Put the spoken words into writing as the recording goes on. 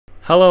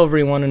Hello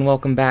everyone and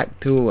welcome back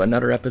to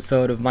another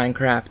episode of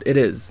Minecraft. It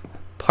is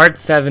part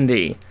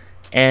 70,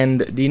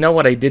 and do you know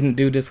what I didn't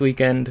do this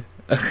weekend?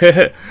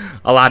 A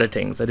lot of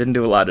things. I didn't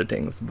do a lot of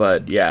things,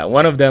 but yeah,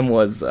 one of them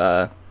was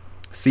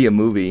see a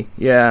movie.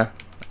 Yeah,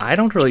 I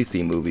don't really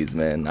see movies,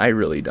 man. I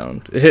really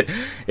don't.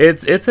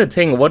 It's a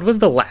thing. What was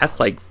the last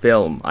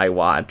film I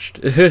watched?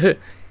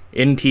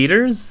 In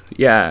theaters?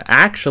 Yeah,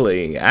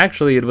 actually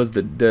it was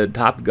the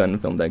Top Gun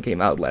film that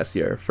came out last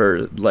year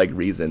for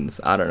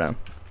reasons. I don't know.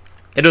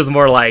 It was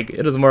more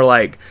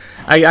like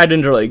I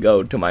didn't really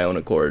go to my own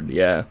accord,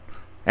 yeah.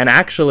 And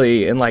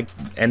actually in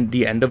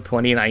the end of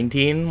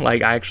 2019, I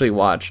actually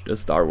watched a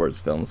Star Wars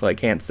film, so I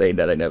can't say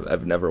that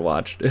I've never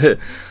watched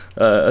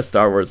a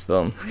Star Wars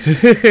film.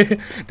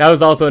 That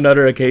was also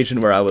another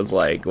occasion where I was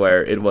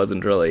where it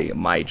wasn't really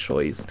my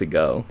choice to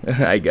go.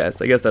 I guess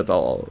that's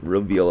all I'll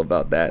reveal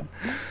about that.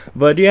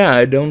 But yeah,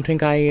 I don't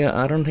think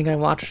I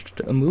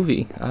watched a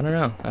movie. I don't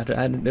know.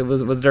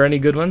 Was there any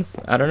good ones?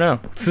 I don't know.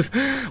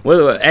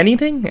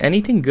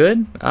 Anything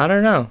good? I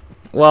don't know.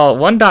 Well,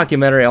 one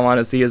documentary I want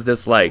to see is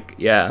this Oscar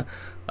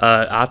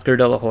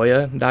De La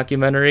Hoya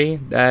documentary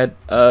that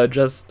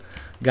just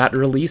got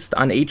released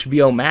on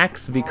HBO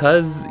Max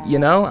because,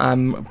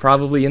 I'm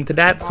probably into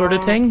that sort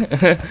of thing.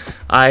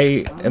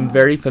 I am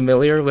very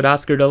familiar with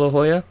Oscar De La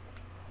Hoya,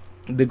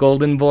 the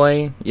Golden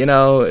Boy. He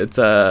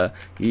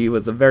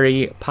was a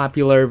very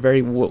popular,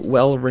 very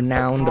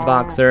well-renowned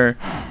boxer,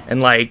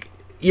 and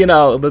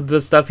the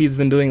stuff he's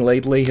been doing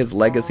lately, his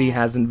legacy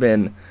hasn't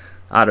been,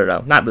 I don't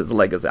know, not his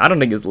legacy. I don't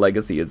think his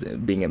legacy is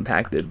being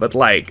impacted, but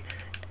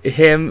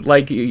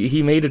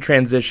he made a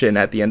transition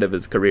at the end of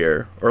his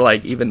career, or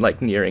even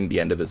nearing the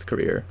end of his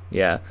career.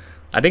 Yeah,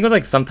 I think it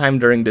was sometime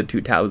during the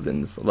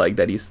 2000s,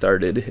 that he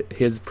started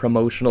his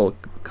promotional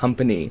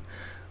company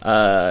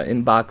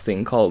in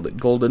boxing called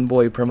Golden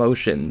Boy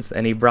Promotions,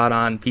 and he brought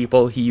on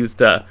people he used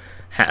to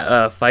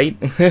fight.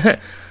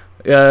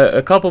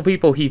 A couple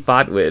people he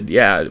fought with,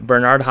 yeah,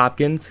 Bernard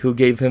Hopkins, who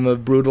gave him a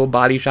brutal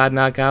body shot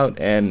knockout,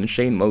 and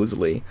Shane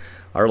Mosley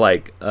are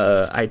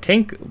I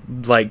think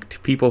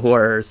people who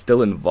are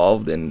still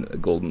involved in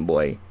Golden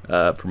Boy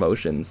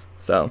promotions.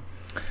 So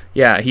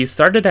yeah, he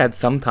started at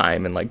some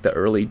time in the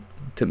early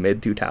to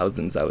mid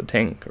 2000s, I would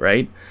think,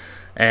 right?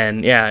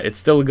 And yeah, it's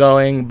still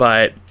going,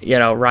 but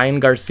Ryan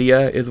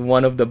Garcia is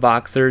one of the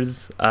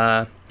boxers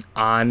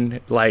on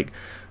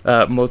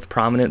most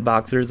prominent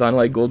boxers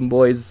on Golden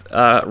Boy's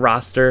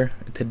roster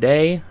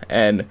today,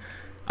 and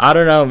I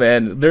don't know,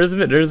 man. There's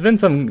been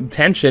some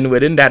tension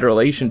within that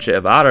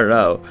relationship. I don't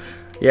know.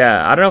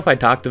 Yeah, I don't know if I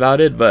talked about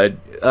it, but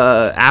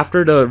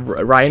after the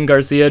Ryan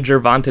Garcia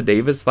Gervonta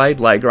Davis fight,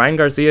 Ryan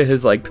Garcia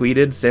has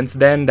tweeted since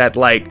then that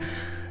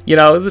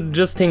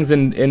just things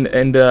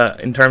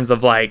in terms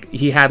of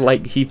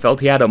he felt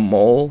he had a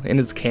mole in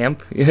his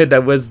camp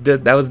that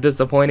was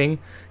disappointing.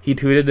 He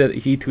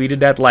tweeted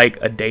that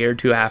a day or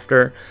two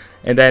after,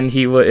 and then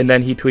he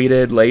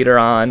tweeted later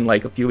on,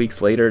 a few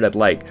weeks later,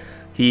 that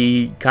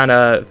he kind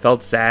of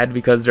felt sad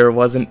because there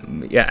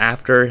wasn't,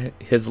 after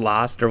his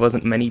loss, there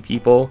wasn't many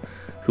people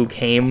who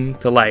came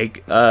to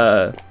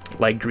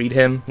greet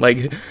him.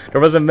 There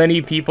wasn't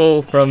many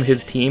people from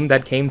his team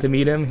that came to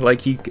meet him.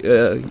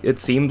 It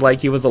seemed like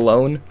he was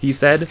alone, he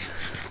said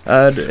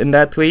in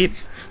that tweet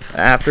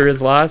after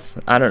his loss.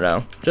 I don't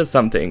know, just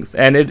some things.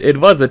 And it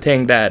was a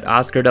thing that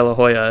Oscar De La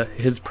Hoya,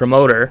 his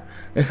promoter,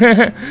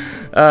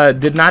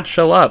 did not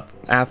show up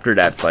after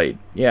that fight.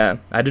 Yeah,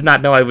 I did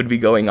not know I would be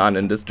going on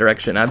in this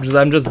direction.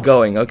 I'm just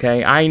going,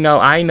 okay? I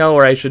know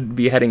where I should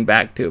be heading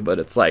back to, but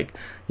it's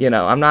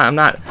I'm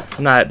not,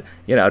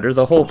 there's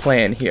a whole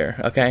plan here,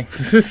 okay?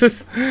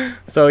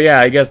 So yeah,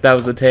 I guess that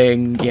was the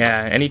thing.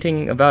 Yeah,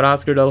 anything about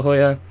Oscar De La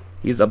Hoya?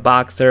 He's a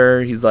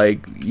boxer. He's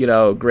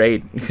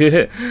great.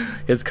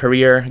 His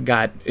career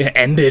got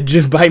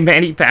ended by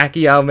Manny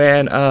Pacquiao,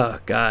 man. Oh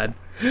God,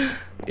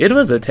 it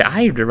was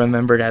I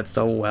remember that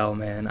so well,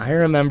 man. I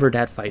remember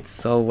that fight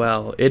so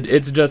well.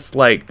 It's just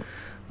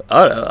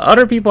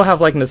other people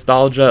have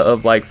nostalgia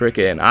of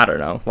freaking, I don't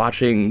know,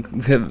 watching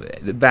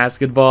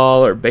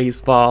basketball or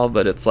baseball,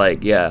 but it's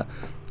yeah,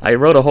 I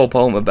wrote a whole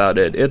poem about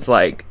it. It's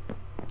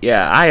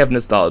yeah, I have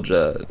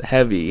nostalgia,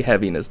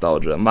 heavy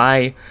nostalgia.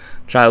 My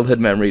childhood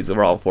memories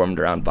were all formed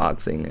around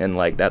boxing, and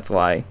that's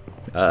why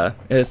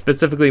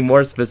specifically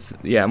more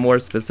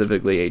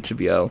specifically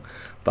HBO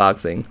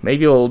boxing,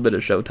 maybe a little bit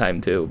of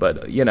Showtime too,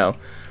 but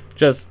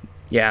just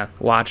yeah,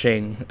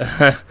 watching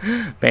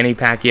Manny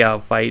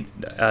Pacquiao fight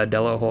De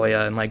La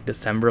Hoya in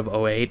December of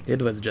 2008,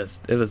 it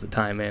was a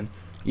time, man.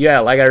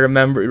 Yeah, I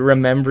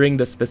remembering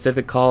the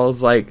specific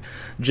calls,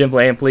 Jim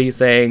Lampley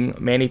saying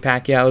Manny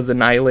Pacquiao is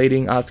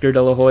annihilating Oscar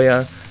De La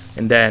Hoya,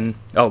 and then,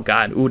 oh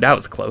God, ooh, that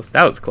was close.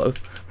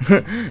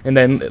 And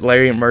then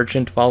Larry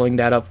Merchant following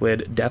that up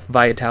with death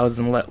by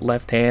 1,000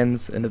 left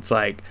hands, and it's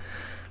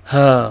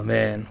oh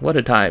man, what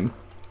a time.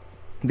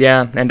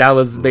 Yeah, and that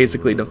was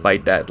basically the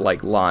fight that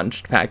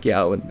launched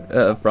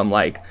Pacquiao from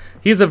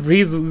he's a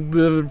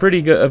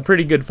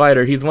pretty good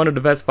fighter. He's one of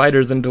the best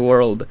fighters in the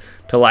world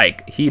to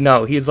he's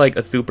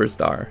a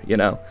superstar,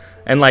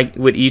 And like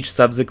with each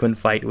subsequent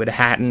fight with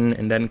Hatton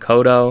and then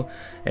Kodo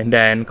and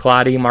then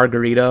Claudia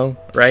Margarito,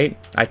 right?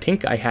 I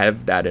think I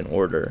have that in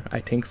order. I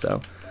think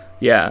so.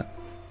 Yeah.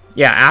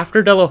 Yeah,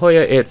 after De La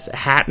Hoya, it's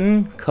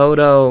Hatton,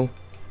 Kodo,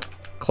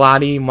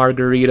 Claudia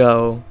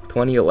Margarito,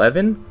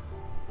 2011,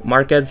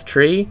 Marquez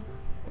Tree,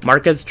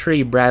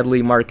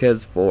 Bradley,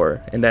 Marquez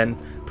 4, and then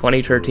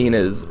 2013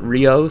 is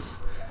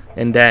Rios,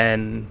 and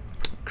then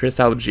Chris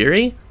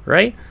Algieri,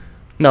 right?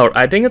 No,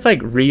 I think it's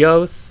like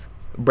Rios,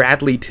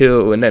 Bradley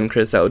 2, and then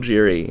Chris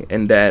Algieri,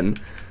 and then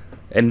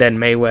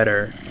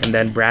Mayweather, and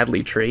then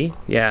Bradley Tree.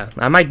 Yeah,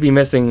 I might be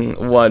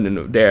missing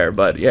one there,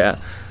 but yeah.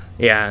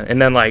 Yeah, and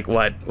then like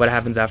what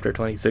happens after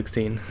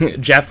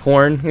 2016? Jeff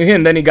Horn,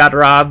 and then he got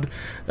robbed.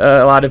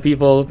 A lot of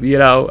people, you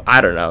know,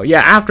 I don't know.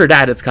 Yeah, after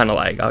that it's kind of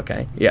like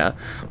okay, yeah.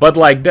 But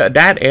like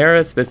that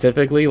era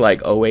specifically,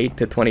 like 08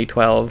 to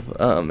 2012,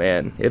 oh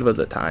man, it was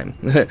a time.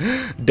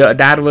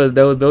 That was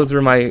those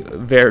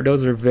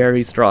were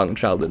very strong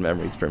childhood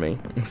memories for me.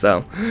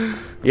 So,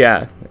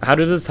 yeah. How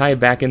does this tie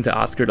back into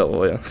Oscar De La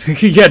Hoya?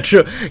 Yeah,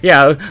 true.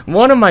 Yeah,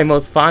 one of my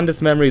most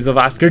fondest memories of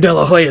Oscar De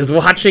La Hoya is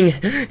watching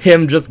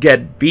him just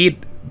get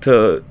beat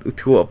to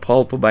a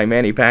pulp by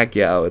Manny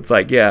Pacquiao. It's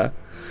like, yeah,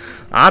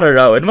 I don't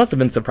know. It must have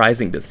been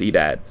surprising to see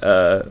that.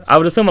 I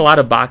would assume a lot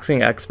of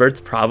boxing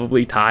experts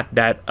probably thought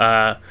that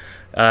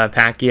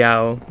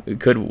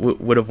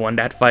Pacquiao would have won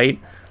that fight.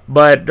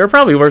 But there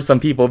probably were some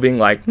people being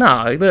like,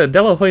 nah,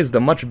 De La Hoya is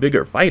the much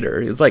bigger fighter.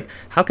 It's like,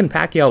 how can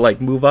Pacquiao like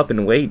move up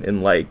in weight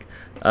and like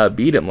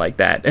beat him like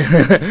that?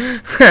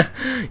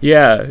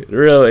 Yeah,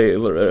 really,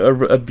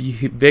 a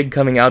big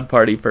coming out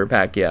party for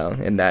Pacquiao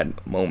in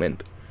that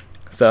moment.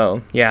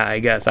 So yeah, I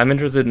guess I'm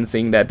interested in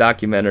seeing that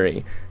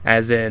documentary,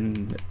 as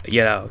in,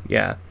 you know,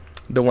 yeah,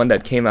 the one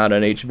that came out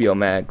on HBO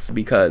Max,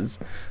 because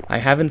I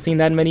haven't seen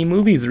that many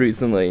movies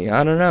recently.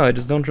 I don't know. I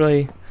just don't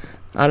really.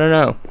 I don't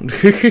know.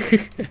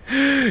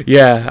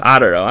 Yeah, I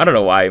don't know. I don't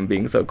know why I'm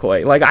being so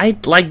coy. Like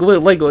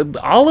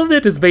all of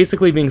it is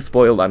basically being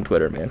spoiled on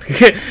Twitter, man.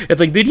 It's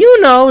like, did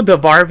you know the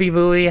Barbie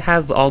movie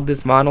has all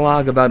this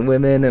monologue about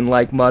women and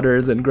like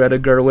mothers, and Greta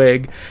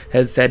Gerwig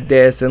has said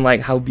this and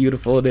like how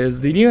beautiful it is.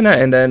 Did you know?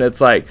 And then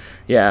it's like,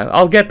 yeah,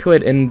 I'll get to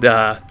it in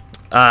the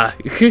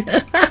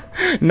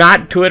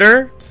not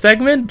Twitter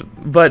segment,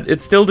 but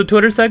it's still the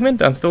Twitter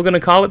segment. I'm still gonna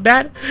call it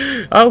that.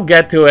 I'll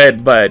get to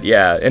it, but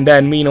yeah. And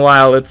then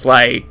meanwhile, it's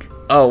like,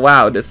 oh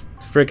wow, this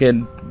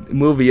freaking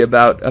movie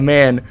about a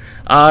man.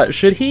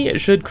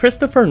 Should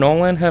Christopher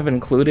Nolan have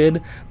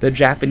included the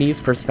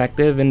Japanese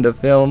perspective in the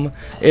film?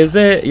 Is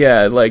it?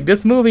 Yeah, like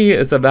this movie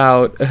is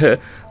about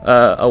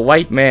a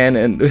white man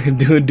and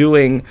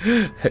doing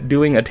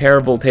a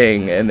terrible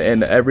thing,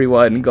 and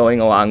everyone going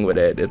along with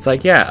it. It's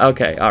like, yeah,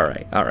 okay, all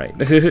right, all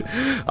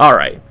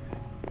right.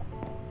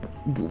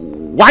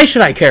 Why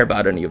should I care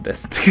about any of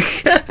this?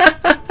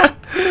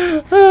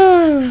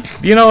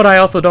 You know what I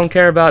also don't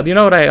care about? You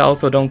know what I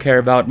also don't care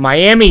about?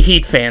 Miami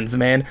Heat fans,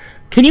 man.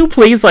 Can you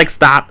please, like,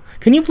 stop?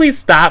 Can you please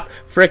stop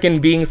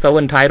frickin' being so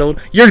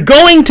entitled? You're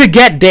going to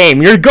get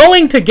Dame. You're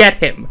going to get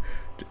him.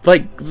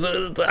 Like,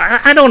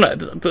 I don't know.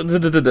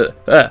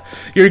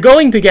 You're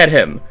going to get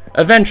him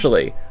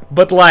eventually.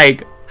 But,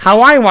 like,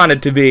 how I want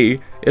it to be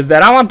is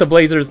that I want the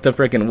Blazers to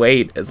frickin'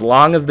 wait as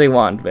long as they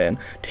want, man.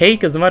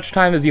 Take as much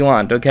time as you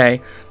want,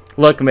 okay?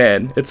 Look,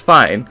 man, it's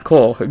fine.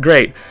 Cool.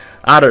 Great.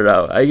 I don't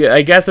know.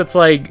 I guess it's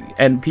like,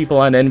 and people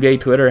on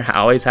NBA Twitter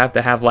always have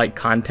to have like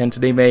content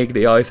they make.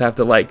 They always have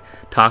to like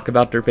talk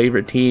about their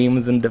favorite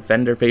teams and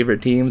defend their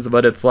favorite teams.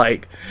 But it's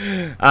like,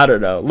 I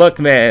don't know. Look,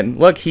 man.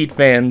 Look, Heat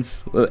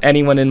fans.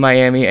 Anyone in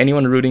Miami,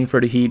 anyone rooting for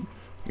the Heat,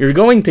 you're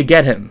going to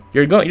get him.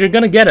 You're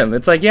gonna get him.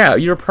 It's like, yeah,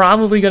 you're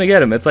probably gonna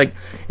get him. It's like,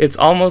 it's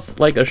almost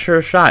like a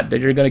sure shot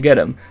that you're gonna get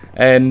him.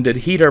 And the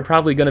Heat are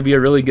probably gonna be a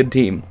really good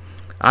team.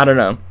 I don't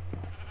know.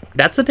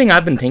 That's the thing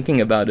I've been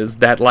thinking about, is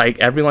that like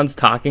everyone's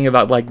talking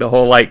about like the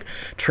whole like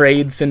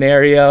trade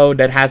scenario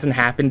that hasn't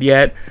happened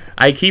yet.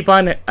 I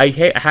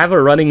have a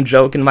running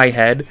joke in my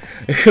head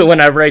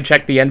whenever I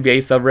check the NBA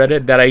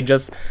subreddit that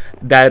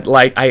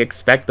I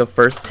expect the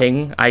first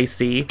thing I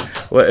see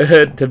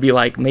to be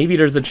like, maybe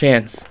there's a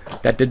chance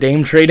that the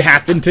Dame trade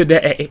happened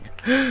today.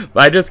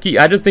 But I just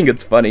think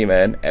it's funny,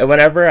 man.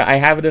 Whenever I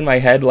have it in my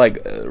head,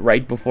 like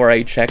right before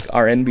I check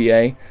our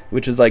NBA,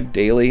 which is like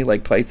daily,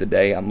 like twice a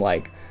day, I'm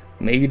like,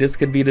 maybe this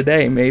could be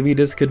today. Maybe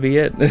this could be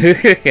it.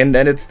 And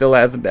then it still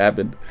hasn't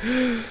happened.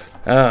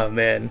 Oh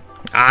man,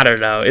 I don't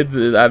know.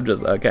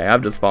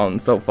 I'm just falling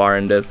so far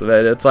in this,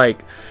 but it's like,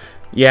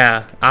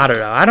 yeah, I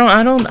don't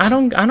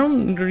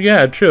know.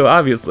 Yeah, true.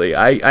 Obviously,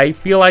 I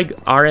feel like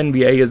our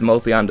NBA is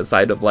mostly on the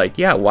side of like,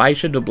 yeah, why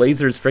should the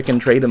Blazers freaking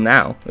trade him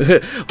now?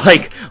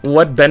 Like,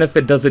 what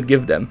benefit does it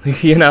give them?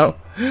 You know?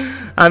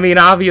 I mean,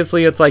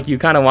 obviously, it's like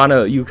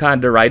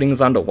the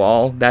writing's on the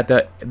wall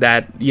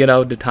that you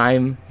know, the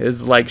time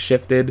is like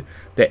shifted,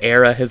 the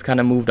era has kind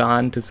of moved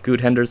on to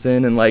Scoot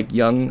Henderson and like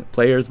young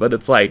players, but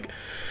it's like,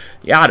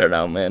 yeah, I don't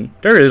know, man.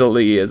 There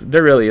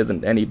really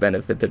isn't any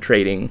benefit to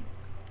trading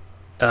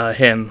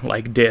him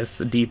like diss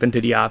deep into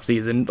the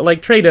offseason.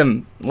 Like trade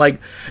him. Like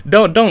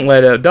don't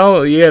let it.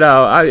 Don't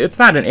it's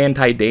not an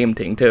anti-Dame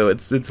thing too.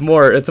 It's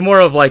more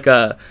of like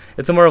a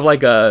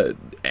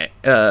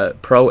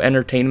pro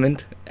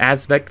entertainment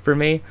aspect for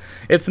me.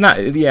 It's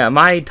not. Yeah,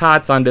 my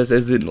thoughts on this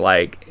isn't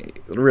like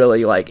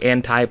really like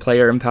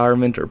anti-player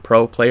empowerment or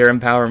pro-player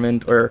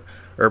empowerment or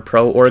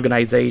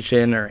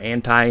pro-organization or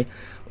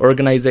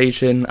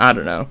anti-organization. I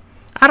don't know.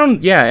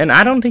 And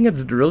I don't think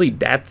it's really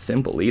that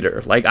simple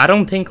either. Like, I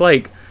don't think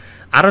saying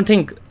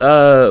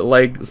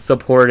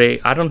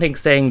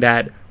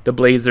that the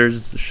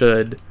Blazers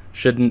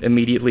shouldn't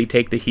immediately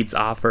take the Heat's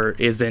offer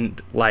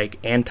isn't like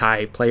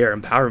anti-player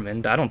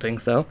empowerment. I don't think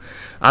so.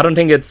 I don't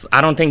think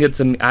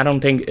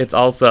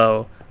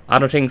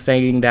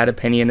saying that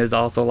opinion is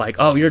also like,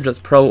 oh, you're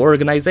just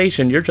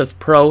pro-organization, you're just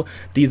pro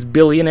these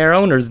billionaire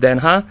owners then,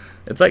 huh?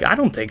 It's like, I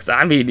don't think so.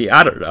 I mean,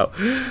 I don't know.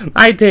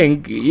 I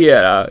think,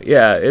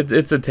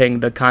 it's a thing,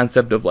 the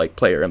concept of, like,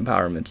 player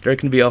empowerment. There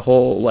can be a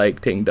whole,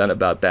 like, thing done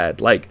about that.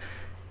 Like,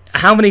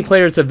 how many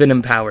players have been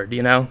empowered,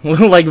 you know?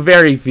 Like,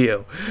 very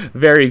few.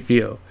 Very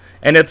few.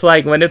 And it's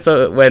like, when it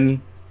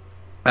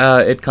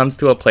comes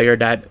to a player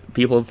that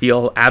people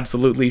feel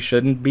absolutely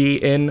shouldn't be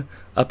in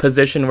a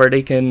position where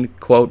they can,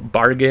 quote,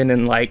 bargain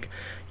and, like,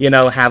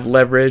 have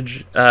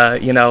leverage,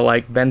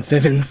 like Ben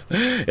Simmons.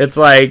 It's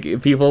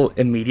like people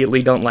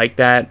immediately don't like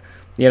that,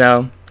 I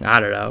don't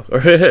know.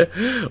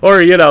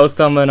 Or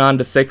someone on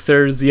the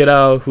Sixers,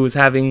 who's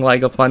having,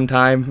 like, a fun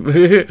time.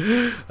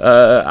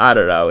 I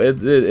don't know.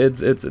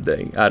 It's a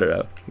thing. I don't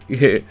know.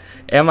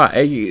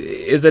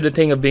 Is it a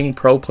thing of being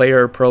pro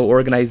player or pro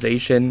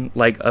organization,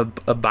 like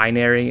a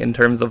binary in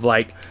terms of,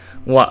 like,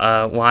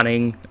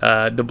 wanting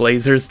the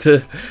Blazers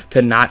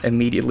to not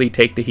immediately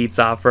take the Heat's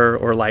offer,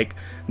 or like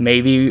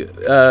maybe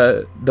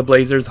the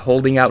Blazers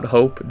holding out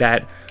hope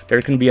that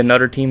there can be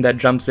another team that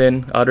jumps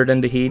in other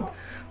than the Heat?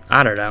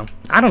 I don't know.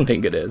 I don't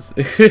think it is.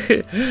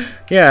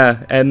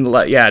 Yeah, and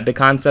the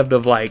concept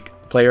of like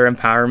player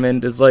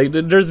empowerment is like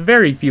there's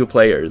very few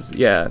players.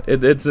 Yeah,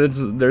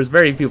 there's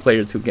very few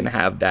players who can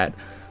have that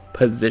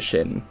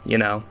position,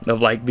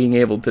 of like being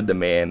able to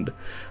demand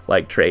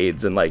like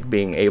trades and like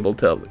being able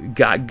to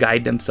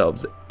guide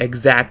themselves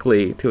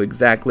exactly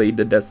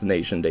the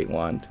destination they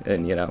want.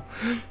 And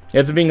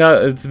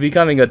it's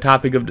becoming a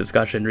topic of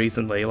discussion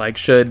recently, like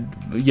should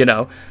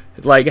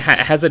like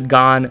has it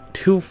gone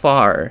too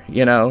far?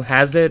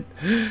 Has it?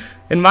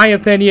 In my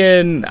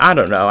opinion, I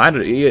don't know.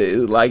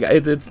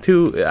 It's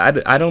too.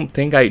 I don't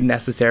think I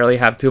necessarily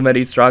have too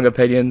many strong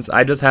opinions.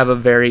 I just have a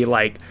very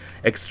like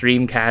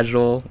extreme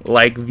casual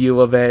like view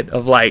of it.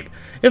 Of like,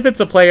 if it's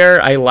a player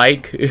I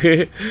like,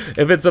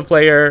 if it's a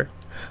player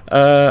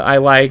I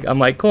like, I'm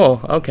like,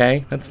 cool,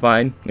 okay, that's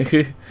fine.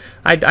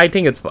 I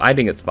think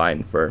it's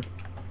fine for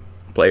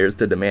players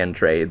to demand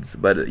trades,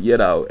 but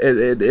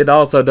it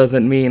also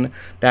doesn't mean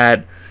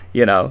that.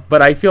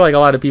 But I feel like a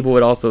lot of people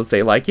would also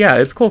say, like, yeah,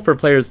 it's cool for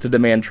players to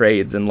demand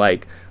trades, and,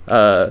 like,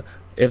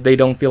 if they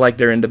don't feel like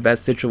they're in the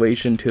best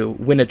situation to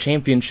win a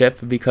championship,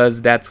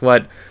 because that's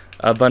what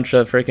a bunch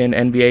of freaking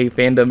NBA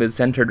fandom is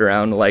centered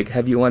around. Like,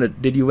 did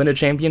you win a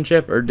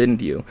championship, or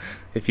didn't you?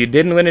 If you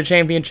didn't win a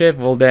championship,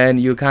 well, then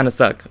you kind of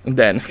suck.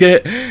 Then,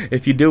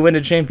 if you do win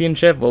a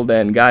championship, well,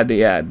 then, God,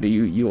 yeah,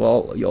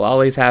 you'll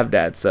always have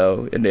that,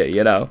 so, I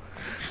don't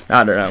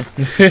know.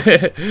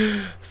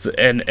 So,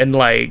 and,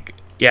 like,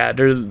 yeah,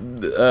 there's,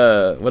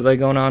 what's I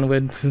going on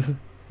with?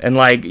 And,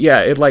 like,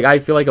 yeah, I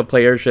feel like a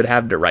player should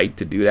have the right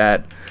to do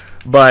that.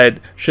 But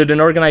should an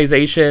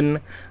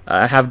organization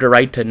have the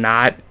right to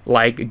not,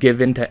 like, give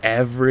in to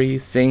every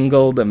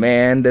single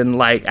demand and,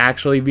 like,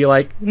 actually be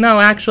like, no,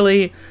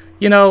 actually,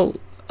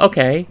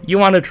 okay, you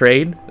want to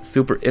trade,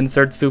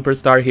 insert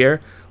superstar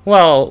here?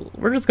 Well,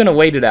 we're just gonna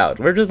wait it out.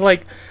 We're just,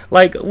 like,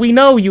 we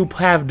know you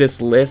have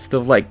this list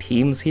of, like,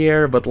 teams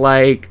here, but,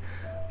 like,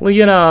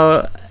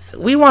 well,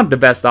 we want the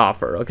best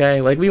offer,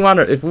 okay? Like, we want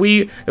to, if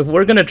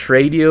we're gonna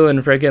trade you and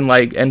freaking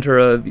like enter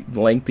a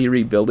lengthy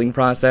rebuilding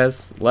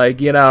process,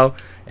 like,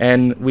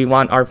 and we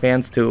want our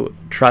fans to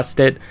trust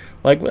it,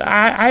 like,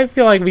 I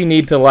feel like we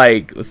need to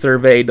like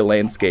survey the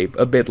landscape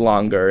a bit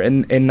longer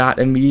and not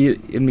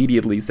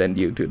immediately send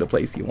you to the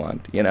place you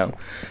want,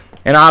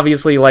 And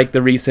obviously, like,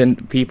 the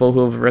recent people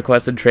who have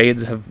requested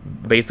trades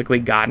have basically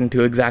gotten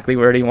to exactly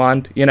where they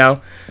want,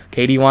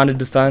 KD wanted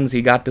the Suns,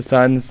 he got the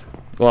Suns.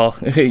 Well,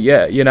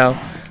 yeah,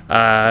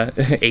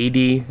 AD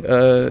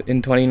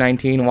in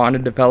 2019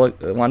 wanted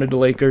the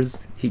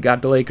Lakers. He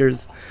got the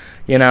Lakers.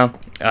 The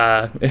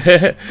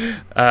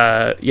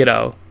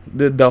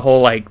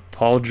whole like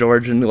Paul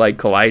George and like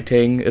Kawhi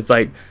thing. It's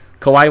like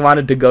Kawhi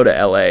wanted to go to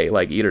LA,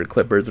 like either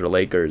Clippers or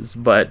Lakers,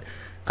 but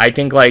I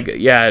think like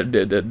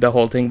the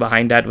whole thing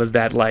behind that was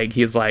that like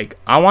he's like,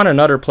 I want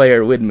another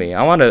player with me.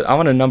 I want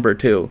a number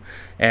two,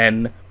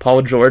 and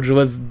Paul George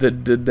was the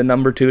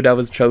number two that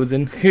was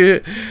chosen.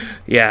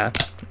 Yeah,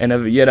 and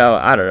if,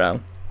 I don't know.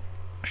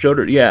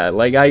 Shoulder, yeah,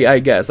 like I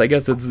guess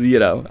it's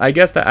I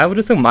guess that I would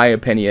assume my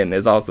opinion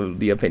is also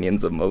the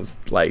opinions of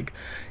most like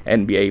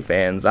NBA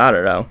fans. I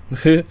don't know.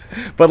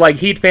 But like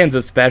Heat fans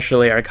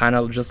especially are kind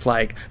of just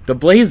like, the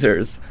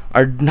Blazers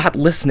are not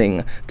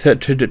listening to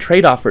the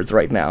trade offers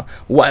right now.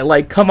 Why?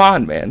 Like, come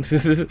on, man.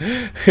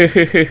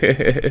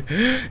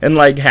 And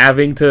like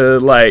having to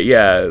like,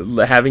 yeah,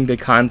 having to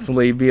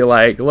constantly be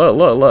like,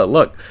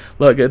 look,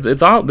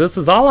 it's all, this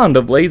is all on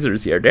the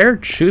Blazers here. They're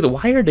choosing.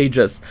 Why are they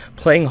just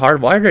playing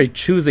hard? Why are they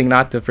choosing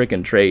not to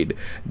freaking trade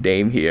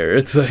Dame here?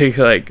 It's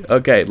like,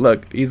 okay,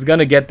 look, he's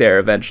gonna get there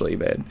eventually,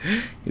 man.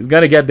 He's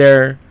gonna get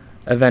there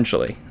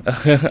eventually.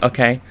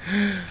 Okay.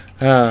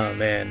 Oh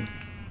man.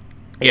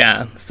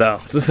 Yeah,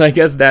 so I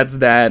guess that's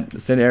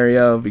that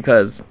scenario,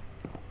 because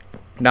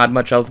not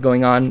much else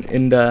going on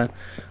in the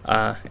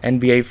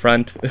NBA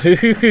front.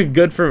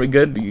 good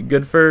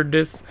for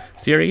this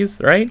series,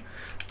 right?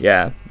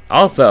 Yeah.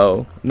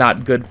 Also,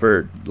 not good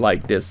for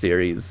like this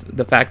series.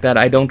 The fact that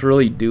I don't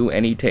really do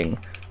anything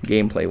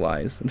gameplay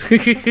wise.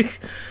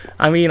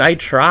 I mean, I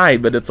try,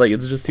 but it's like,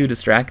 it's just too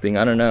distracting.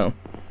 I don't know.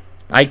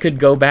 I could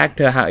go back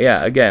to how,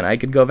 yeah, again, I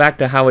could go back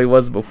to how I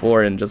was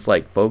before and just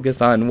like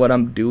focus on what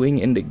I'm doing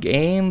in the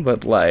game,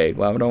 but like,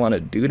 why would I want to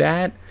do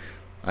that?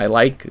 I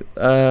like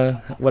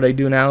what I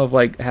do now of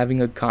like having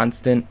a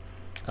constant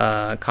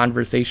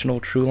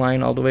conversational true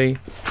line all the way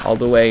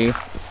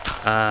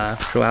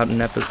throughout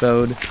an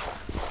episode.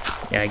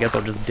 Yeah, I guess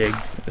I'll just dig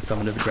some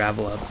of this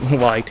gravel up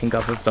while I think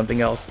up of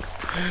something else.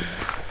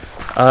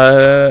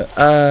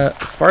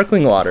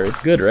 Sparkling water, it's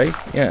good, right?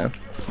 Yeah.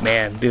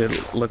 Man,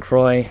 dude,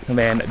 LaCroix,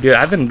 man, dude,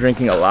 I've been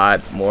drinking a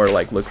lot more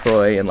like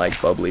LaCroix and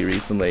like bubbly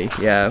recently.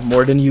 Yeah,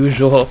 more than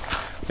usual.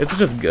 It's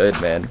just good,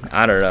 man.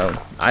 I don't know.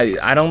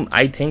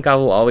 I think I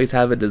will always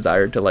have a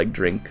desire to like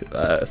drink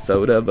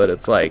soda, but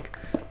it's like,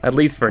 at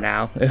least for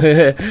now.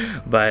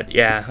 But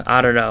yeah,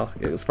 I don't know.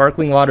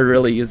 Sparkling water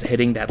really is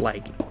hitting that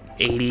like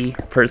 80%,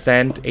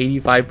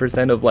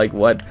 85% of like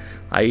what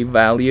I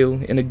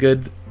value in a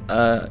good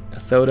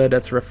soda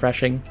that's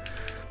refreshing.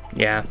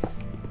 Yeah.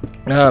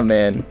 Oh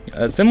man,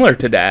 similar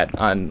to that,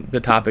 on the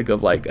topic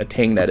of like a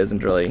thing that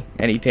isn't really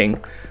anything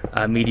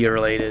media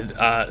related,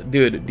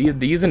 dude,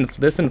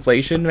 this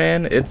inflation,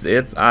 man, it's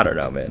I don't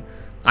know, man.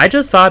 I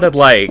just saw that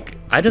like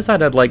a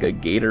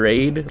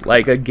Gatorade,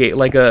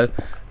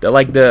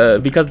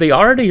 because they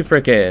already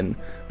freaking.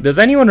 Does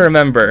anyone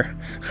remember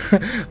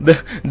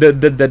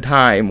the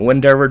time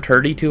when there were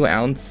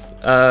 32-ounce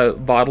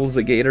bottles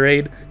of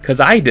Gatorade? Cause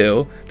I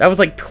do. That was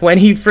like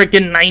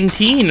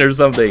 2019 or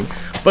something.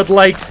 But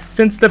like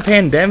since the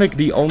pandemic,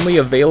 the only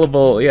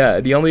available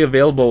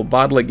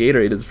bottle of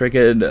Gatorade is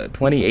freaking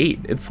 28.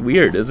 It's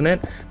weird, isn't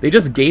it? They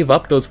just gave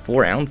up those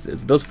 4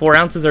 ounces. Those 4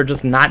 ounces are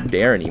just not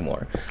there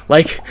anymore.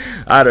 Like,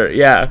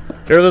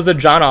 there was a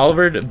John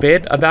Oliver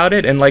bit about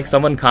it, and like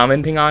someone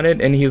commenting on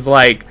it, and he's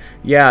like,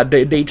 yeah,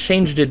 they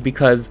changed it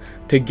because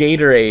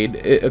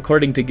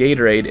according to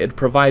Gatorade, it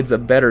provides a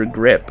better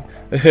grip.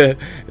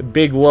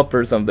 Big whoop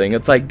or something.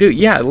 It's like, dude,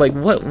 yeah, like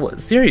what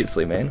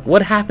seriously, man,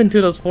 what happened to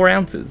those 4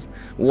 ounces?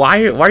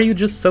 Why are you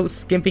just so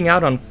skimping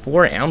out on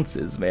 4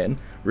 ounces, man?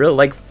 Real,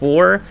 like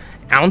 4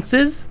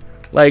 ounces?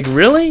 Like,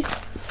 really?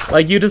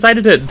 Like, you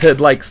decided to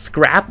like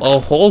scrap a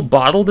whole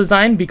bottle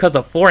design because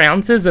of 4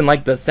 ounces, and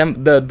like the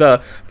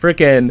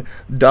freaking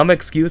dumb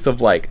excuse of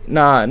like,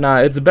 nah,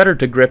 it's better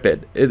to grip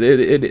it.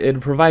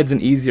 It provides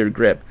an easier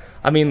grip.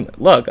 I mean,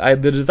 look,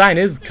 the design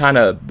is kind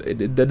of,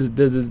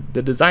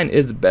 the design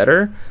is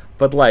better,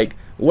 but like,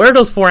 where are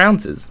those 4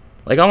 ounces?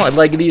 Like,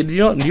 do you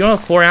know what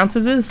 4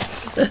 ounces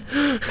is?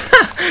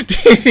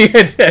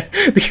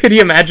 Could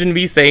you imagine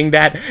me saying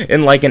that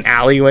in like an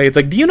alleyway? It's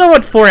like, do you know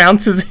what 4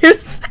 ounces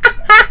is?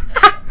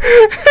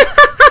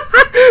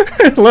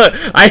 Look,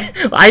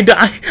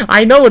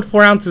 I know what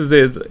 4 ounces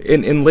is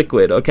in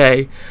liquid,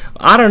 okay?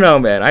 I don't know,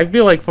 man. I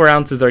feel like 4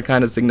 ounces are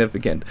kind of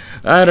significant.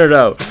 I don't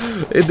know.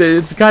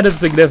 It's kind of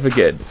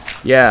significant.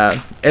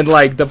 Yeah. And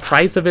like the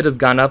price of it has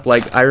gone up.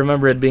 Like, I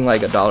remember it being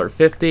like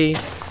 $1.50.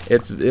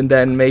 And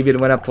then maybe it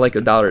went up to like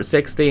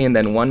 $1.60, and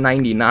then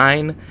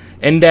 $1.99.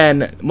 And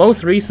then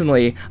most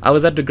recently, I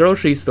was at the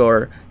grocery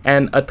store,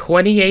 and a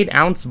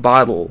 28-ounce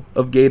bottle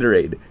of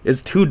Gatorade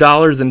is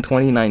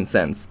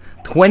 $2.29.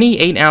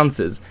 28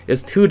 ounces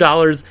is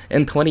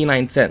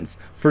 $2.29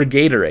 for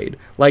Gatorade.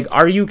 Like,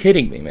 are you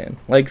kidding me, man?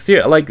 Like,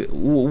 like,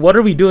 what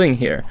are we doing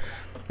here?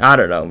 I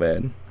don't know,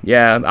 man.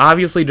 Yeah,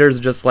 obviously there's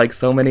just like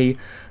so many,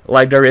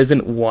 like there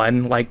isn't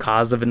one like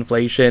cause of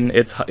inflation.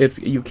 It's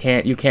you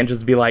can't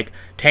just be like,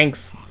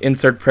 tanks,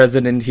 insert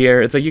president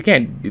here. It's like, you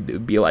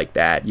can't be like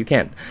that. You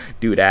can't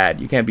do that.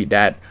 You can't be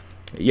that,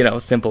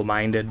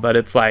 simple-minded. But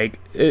it's like,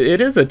 it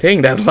is a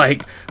thing that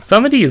like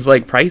some of these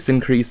like price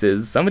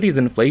increases, some of these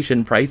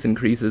inflation price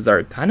increases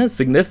are kind of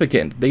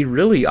significant. They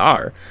really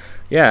are.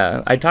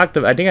 Yeah, I think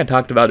I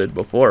talked about it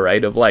before,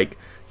 right? Of like,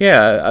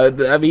 yeah,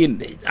 I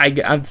mean,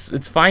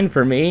 it's fine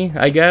for me,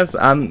 I guess.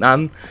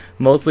 I'm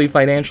mostly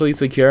financially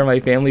secure. My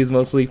family's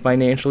mostly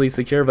financially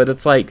secure, but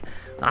it's like,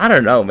 I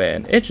don't know,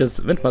 man. It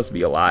must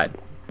be a lot.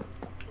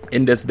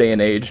 in this day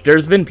and age.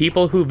 There's been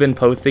people who've been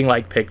posting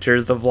like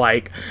pictures of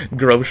like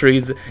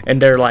groceries,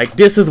 and they're like,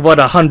 this is what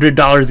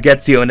 $100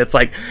 gets you, and it's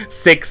like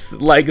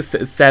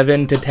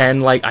 7 to 10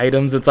 like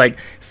items. It's like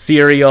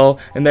cereal,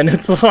 and then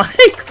it's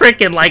like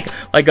freaking like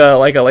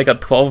a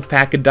 12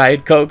 pack of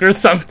Diet Coke or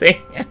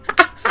something.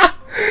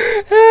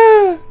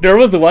 There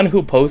was one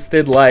who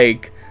posted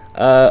like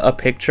a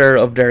picture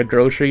of their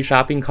grocery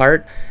shopping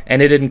cart,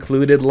 and it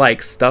included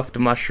like stuffed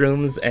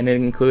mushrooms, and it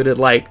included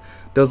like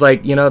those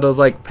like, you know, those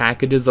like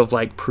packages of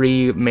like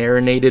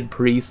pre-marinated,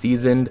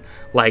 pre-seasoned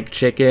like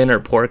chicken or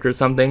pork or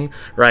something,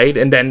 right?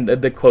 And then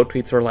the quote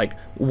tweets were like,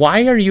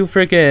 why are you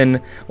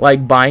freaking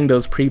like buying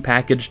those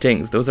pre-packaged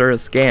things? Those are a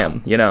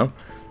scam, you know?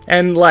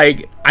 And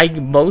like, I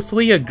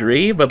mostly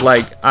agree, but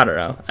like, I don't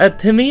know.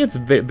 To me, it's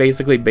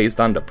basically based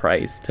on the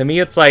price. To me,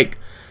 it's like,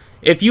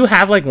 if you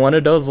have like one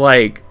of those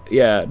like,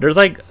 yeah, there's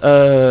like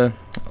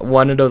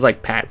one of those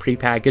like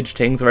pre-packaged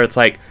things where it's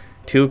like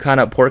 2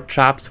 kind of pork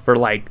chops for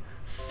like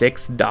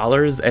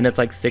 $6, and it's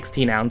like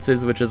 16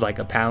 ounces, which is like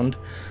a pound.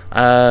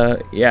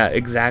 Yeah,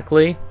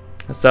 exactly.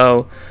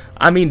 So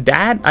I mean,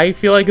 that I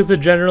feel like is a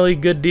generally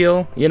good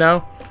deal, you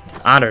know?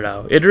 I don't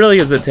know, it really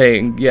is a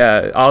thing.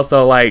 Yeah,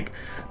 also like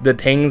the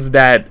things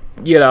that,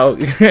 you know,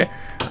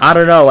 I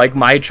don't know, like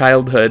my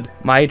childhood,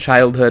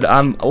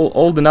 I'm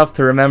old enough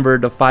to remember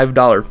the $5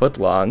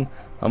 footlong.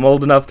 I'm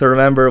old enough to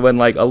remember when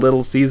like a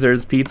Little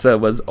Caesars pizza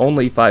was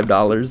only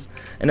 $5,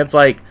 and it's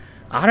like,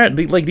 I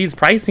don't like these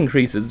price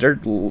increases. They're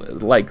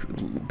like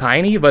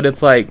tiny, but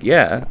it's like,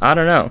 yeah, I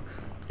don't know.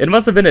 It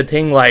must have been a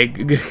thing like,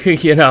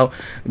 you know,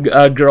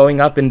 growing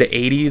up in the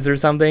 80s or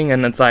something,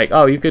 and it's like,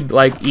 oh, you could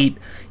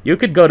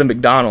go to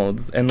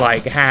McDonald's and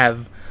like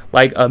have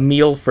like a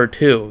meal for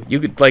 2. You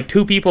could like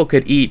 2 people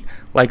could eat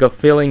like a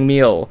filling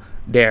meal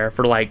there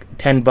for like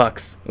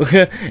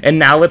 $10. And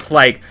now it's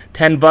like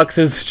 $10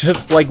 is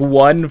just like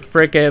one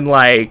freaking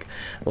like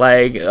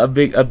a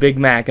Big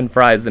Mac and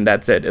fries, and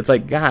that's it. It's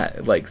like,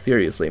 God, like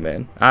seriously,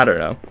 man. I don't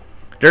know.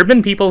 There have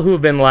been people who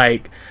have been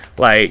like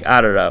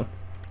I don't know.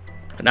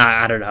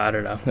 I don't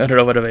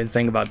know what I'm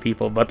saying about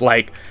people, but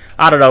like,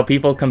 I don't know,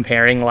 people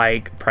comparing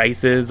like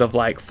prices of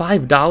like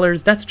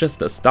 $5, that's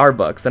just a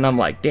Starbucks, and I'm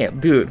like, damn,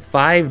 dude,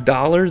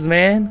 $5,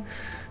 man?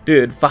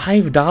 Dude,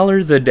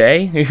 $5 a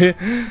day?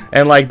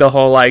 And like the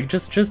whole like,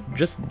 just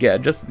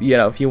you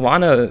know, if you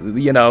wanna,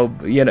 you know,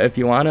 if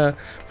you wanna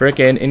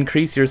freaking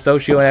increase your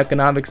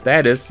socioeconomic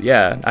status,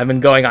 yeah, I've been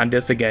going on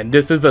this again.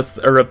 This is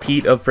a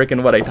repeat of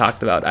freaking what I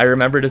talked about. I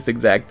remember this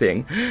exact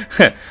thing.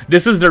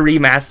 This is the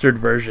remastered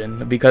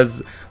version,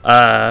 because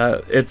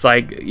it's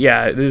like,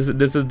 yeah,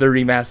 this is the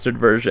remastered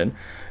version.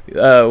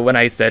 When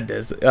I said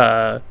this,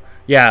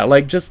 yeah,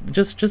 like just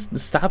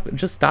stop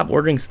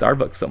ordering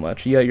Starbucks so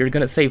much. Yeah, you're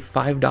gonna save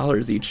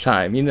 $5 each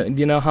time.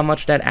 You know how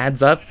much that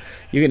adds up.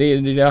 You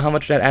know how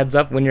much that adds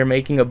up when you're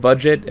making a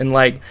budget, and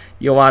like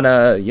you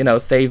wanna, you know,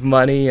 save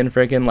money and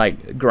freaking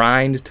like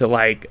grind to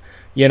like,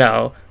 you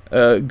know,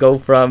 go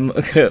from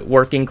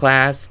working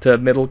class to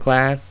middle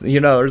class,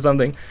 you know, or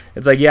something.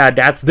 It's like, yeah,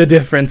 that's the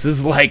difference,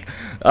 is like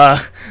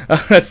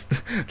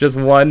just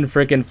one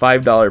freaking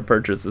 $5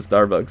 purchase of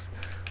Starbucks.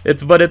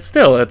 But it's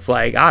still, it's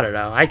like, I don't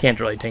know, I can't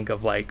really think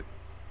of like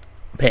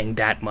paying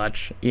that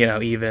much, you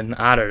know, even,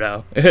 I don't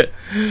know.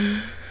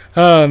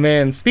 Oh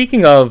man,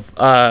 speaking of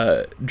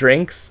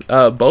drinks,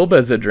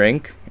 boba's a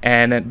drink,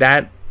 and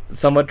that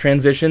somewhat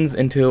transitions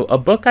into a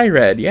book I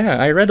read. Yeah,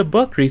 I read a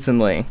book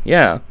recently.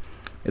 Yeah,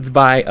 it's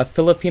by a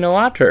Filipino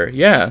author.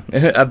 Yeah,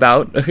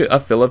 about a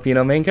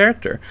Filipino main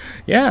character.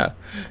 Yeah,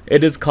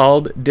 it is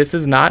called This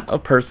Is Not a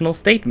Personal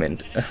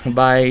Statement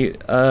by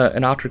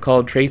an author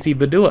called Tracy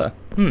Badua.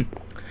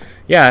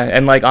 Yeah,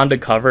 and like on the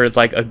cover is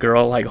like a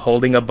girl like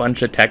holding a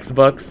bunch of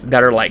textbooks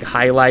that are like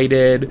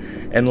highlighted,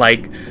 and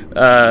like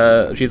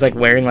she's like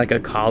wearing like a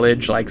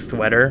college like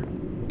sweater.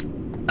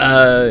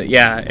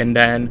 Yeah, and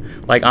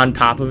then like on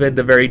top of it,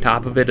 the very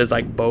top of it is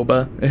like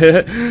boba.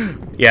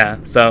 Yeah,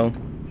 so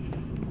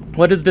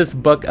what is this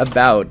book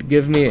about?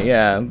 Give me,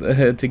 yeah,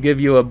 to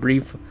give you a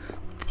brief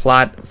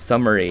plot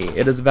summary.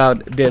 It is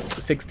about this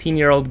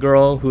 16-year-old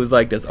girl who's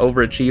like this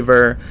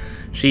overachiever.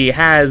 She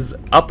has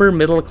upper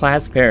middle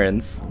class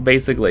parents,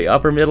 basically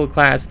upper middle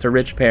class to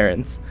rich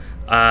parents.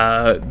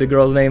 The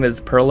girl's name is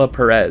Perla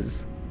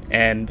Perez,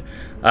 and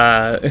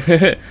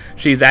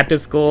she's at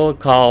this school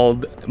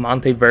called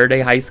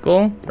Monteverde High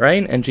School,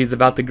 right? And she's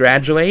about to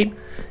graduate,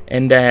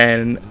 and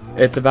then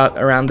it's about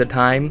around the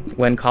time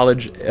when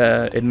college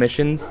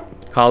admissions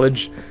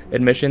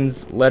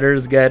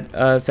letters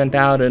get sent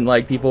out, and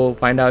like people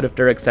find out if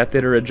they're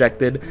accepted or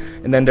rejected.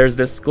 And then there's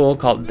this school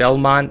called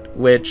Delmont,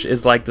 which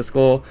is like the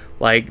school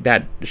like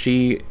that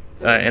she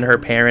and her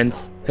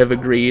parents have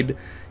agreed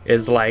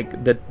is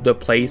like the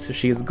place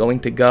she's going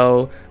to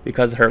go,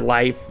 because her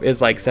life is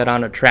like set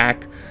on a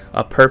track,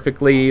 a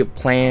perfectly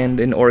planned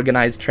and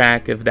organized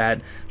track of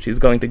that she's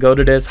going to go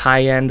to this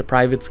high-end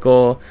private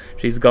school,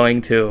 she's going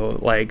to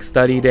like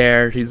study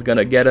there, she's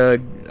gonna get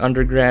a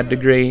undergrad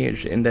degree,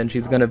 and then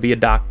she's gonna be a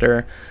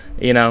doctor,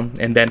 you know,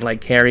 and then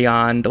like carry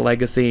on the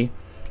legacy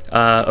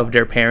of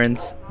their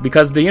parents.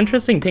 Because the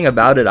interesting thing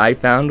about it, I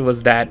found,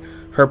 was that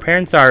her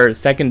parents are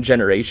second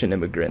generation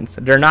immigrants.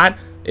 They're not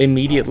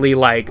immediately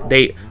like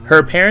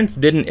her parents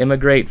didn't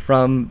immigrate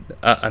from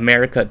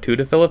America to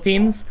the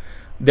Philippines.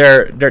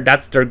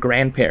 That's their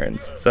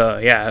grandparents. So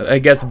yeah, I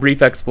guess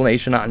brief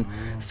explanation on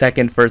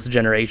first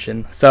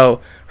generation.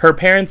 So her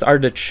parents are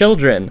the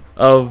children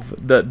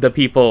of the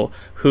people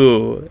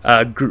who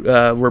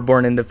were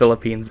born in the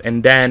Philippines,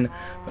 and then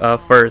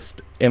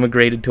first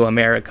immigrated to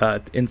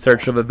America in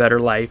search of a better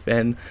life,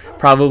 and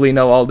probably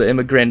know all the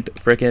immigrant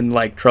freaking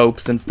like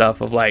tropes and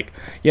stuff of like,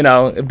 you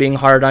know, being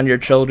hard on your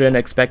children,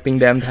 expecting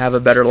them to have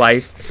a better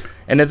life.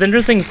 And it's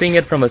interesting seeing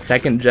it from a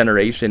second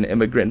generation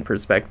immigrant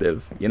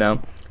perspective. You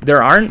know,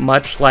 there aren't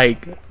much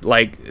like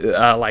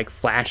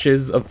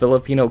flashes of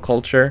Filipino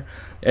culture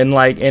and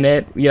like in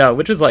it, you know,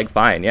 which is like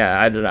fine. Yeah,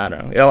 I don't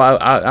know. You know,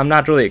 I'm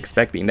not really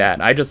expecting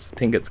that. I just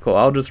think it's cool.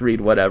 I'll just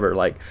read whatever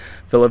like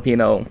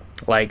Filipino,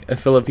 like a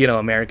Filipino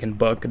American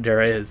book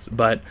there is.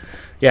 But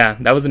yeah,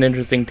 that was an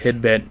interesting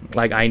tidbit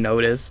like I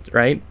noticed,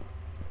 right?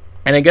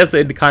 And I guess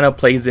it kind of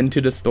plays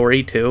into the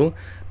story too,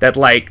 that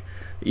like,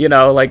 you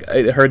know, like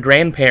her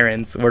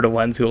grandparents were the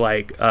ones who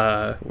like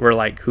were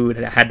like who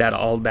had that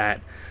all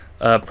that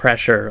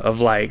pressure of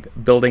like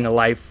building a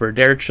life for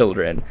their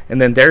children, and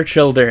then their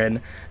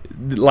children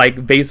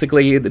like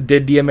basically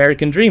did the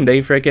American dream. They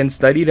freaking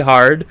studied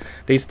hard.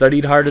 They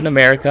studied hard in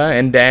America,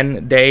 and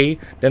then they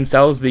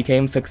themselves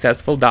became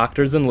successful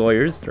doctors and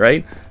lawyers,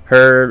 right?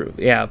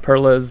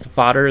 Perla's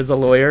father is a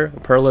lawyer.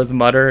 Perla's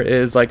mother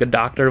is like a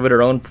doctor with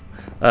her own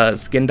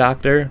skin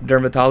doctor,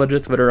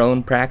 dermatologist with her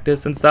own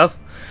practice and stuff.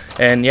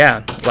 And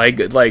yeah, like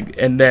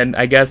and then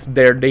I guess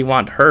they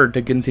want her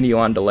to continue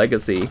on the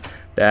legacy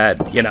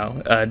that, you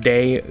know,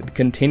 they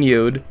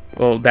continued,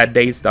 well, that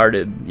they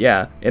started,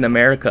 yeah, in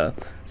America.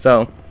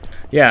 So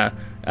yeah,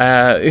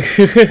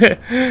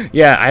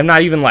 yeah, I'm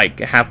not even like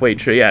halfway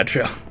through. Yeah,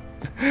 true.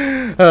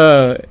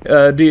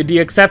 The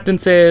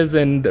acceptances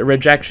and the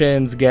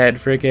rejections get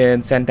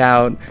freaking sent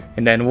out,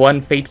 and then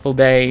one fateful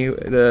day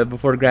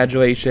before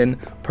graduation,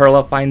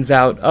 Perla finds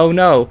out, oh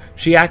no,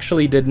 she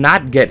actually did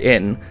not get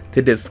in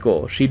to this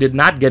school. She did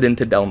not get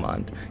into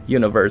Delmont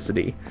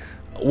University.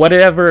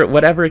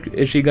 Whatever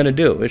is she gonna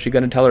do? Is she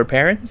gonna tell her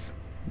parents?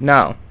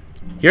 No.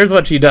 Here's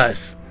what she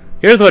does.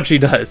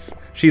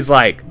 She's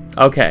like,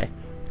 okay,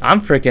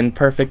 I'm freaking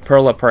perfect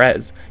Perla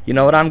Perez. You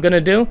know what I'm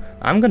gonna do?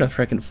 I'm gonna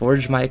freaking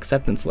forge my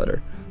acceptance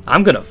letter.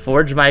 I'm gonna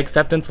forge my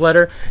acceptance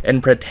letter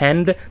and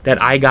pretend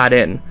that I got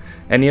in.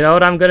 And you know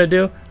what I'm gonna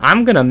do?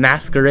 I'm gonna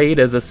masquerade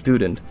as a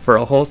student for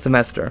a whole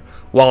semester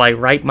while I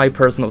write my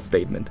personal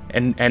statement.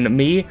 And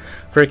me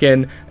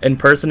freaking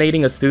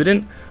impersonating a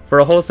student for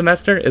a whole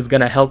semester is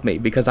gonna help me,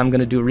 because I'm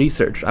gonna do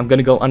research. I'm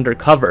gonna go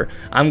undercover.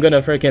 I'm gonna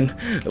freaking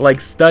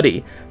like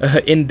study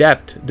in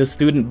depth the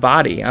student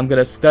body. I'm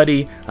gonna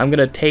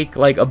take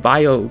like a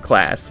bio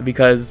class,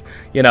 because,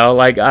 you know,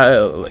 like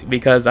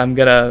because I'm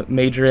gonna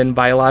major in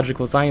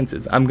biological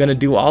sciences. I'm gonna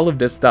do all of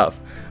this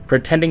stuff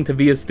pretending to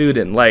be a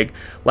student,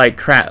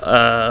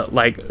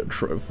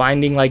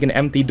 finding like an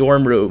empty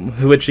dorm room,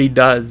 which he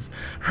does,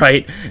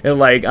 right? And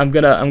like I'm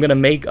gonna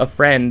make a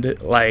friend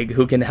like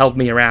who can help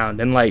me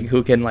around, and like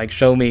who can like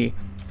show me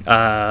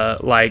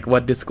like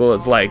what this school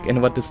is like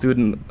and what the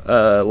student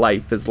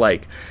life is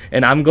like.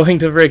 And I'm going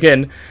to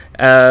freaking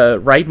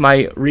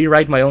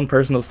rewrite my own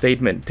personal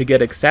statement to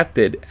get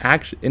accepted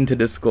into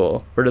this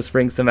school for the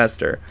spring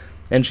semester.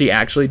 And she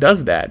actually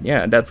does that.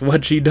 Yeah, that's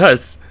what she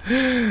does.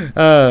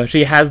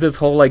 She has this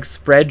whole like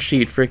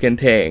spreadsheet freaking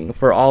thing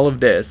for all of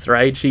this,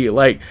 right? She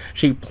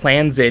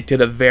plans it to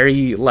the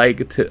very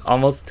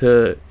almost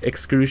to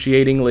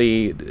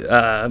excruciatingly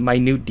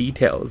minute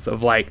details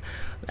of like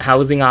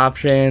housing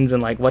options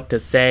and like what to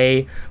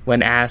say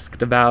when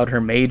asked about her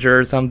major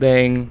or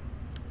something.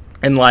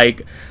 And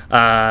like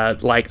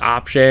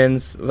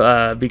options,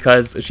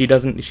 because she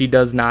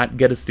does not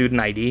get a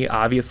student ID,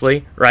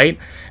 obviously, right?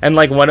 And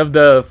like one of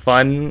the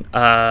fun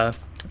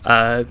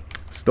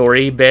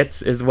story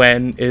bits is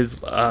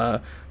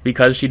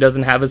because she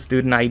doesn't have a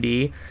student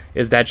ID,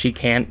 is that she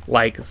can't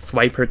like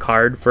swipe her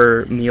card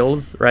for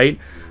meals, right?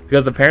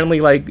 Because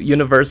apparently like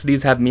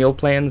universities have meal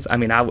plans. I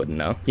mean, I wouldn't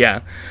know.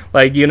 Yeah,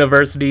 like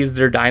universities,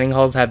 their dining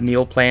halls have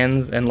meal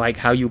plans, and like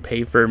how you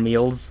pay for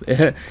meals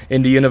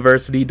in the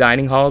university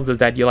dining halls is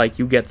that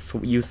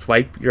you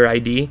swipe your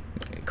ID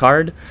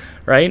card,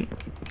 right,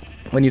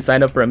 when you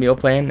sign up for a meal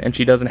plan. And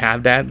she doesn't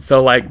have that,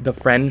 so like the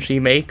friend she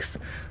makes,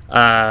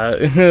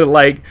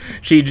 like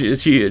she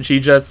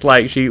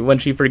when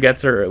she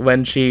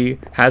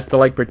has to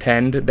like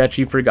pretend that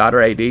she forgot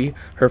her ID,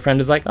 her friend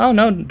is like, oh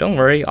no, don't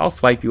worry, I'll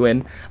swipe you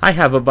in, I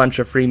have a bunch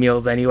of free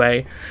meals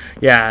anyway.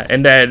 Yeah,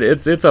 and then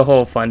it's a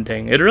whole fun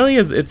thing. It really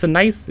is. It's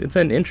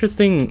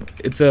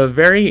a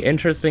very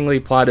interestingly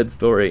plotted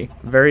story,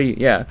 very,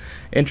 yeah,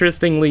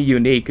 interestingly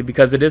unique,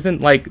 because it isn't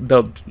like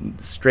the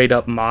straight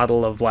up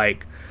model of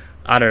like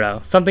I don't know,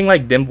 something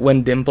like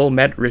When Dimple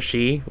Met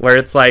Rishi, where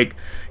it's like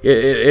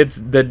it's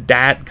the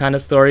dad kind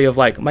of story of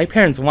like, my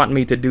parents want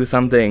me to do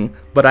something,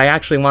 but I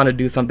actually want to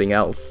do something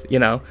else. You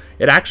know,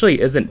 it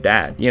actually isn't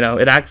that. You know,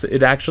 it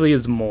actually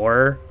is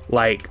more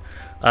like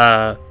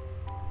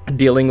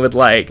dealing with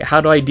like,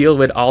 how do I deal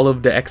with all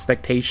of the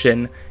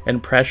expectation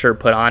and pressure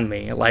put on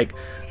me, like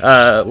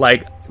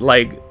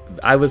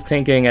I was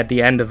thinking at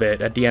the end of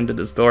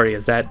the story,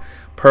 is that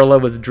Perla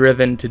was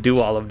driven to do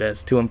all of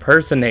this, to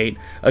impersonate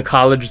a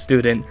college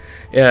student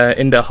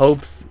in the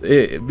hopes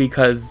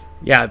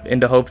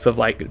of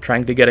like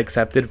trying to get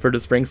accepted for the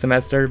spring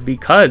semester,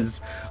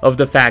 because of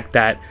the fact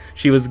that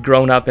she was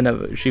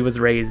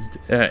raised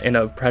in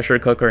a pressure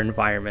cooker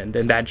environment,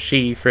 and that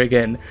she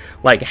friggin'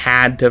 like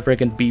had to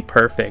friggin' be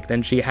perfect,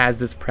 and she has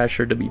this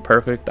pressure to be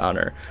perfect on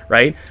her,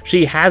 right?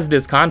 She has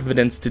this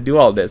confidence to do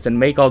all this and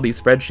make all these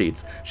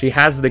spreadsheets. She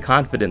has the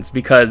confidence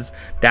because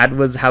that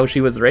was how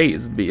she was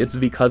raised. It's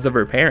because of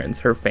her parents.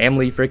 Her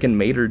family freaking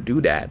made her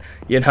do that,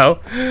 you know?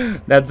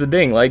 That's the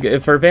thing. Like,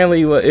 if her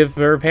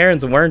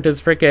parents weren't as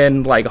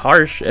freaking like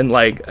harsh and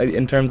like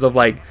in terms of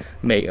like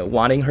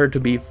wanting her to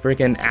be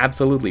freaking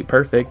absolutely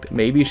perfect,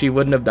 maybe she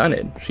wouldn't have done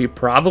it. She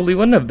probably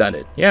wouldn't have done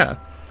it. Yeah,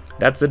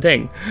 that's the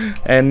thing.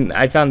 And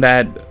I found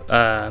that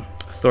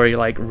story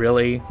like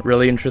really,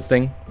 really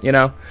interesting. You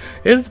know,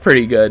 it's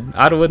pretty good.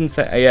 I wouldn't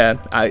say,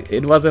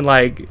 it wasn't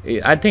like,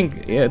 I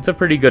think it's a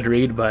pretty good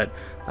read, but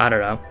I don't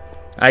know,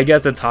 I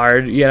guess it's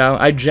hard, you know.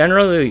 I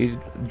generally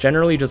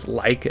just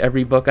like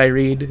every book I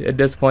read at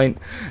this point,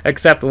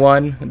 except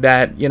one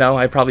that, you know,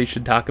 I probably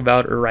should talk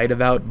about or write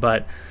about.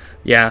 But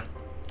yeah,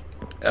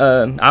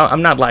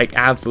 I'm not like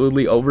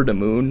absolutely over the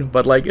moon,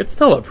 but like it's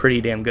still a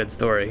pretty damn good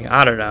story.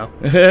 I don't know.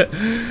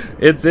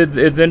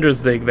 it's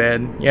interesting,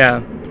 man.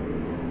 Yeah,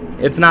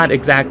 it's not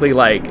exactly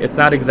like a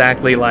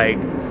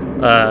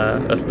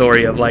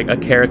story of like a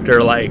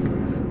character like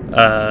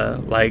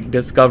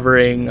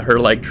discovering her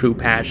like true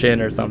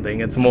passion or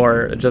something. It's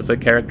more just a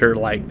character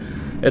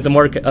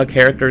a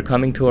character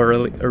coming to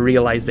a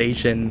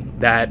realization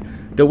that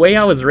the way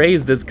I was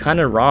raised is kind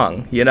of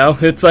wrong, you know.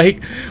 It's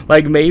like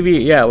maybe,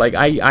 yeah, like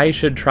I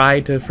should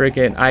try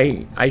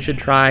to I should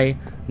try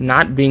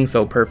not being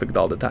so perfect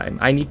all the time.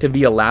 I need to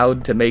be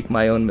allowed to make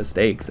my own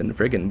mistakes and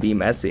friggin' be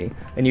messy.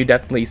 And you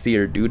definitely see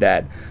her do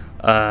that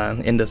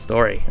in the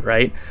story,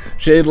 right?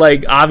 She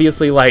like,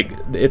 obviously, like,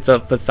 it's a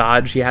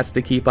facade she has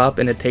to keep up,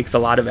 and it takes a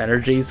lot of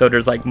energy, so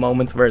there's like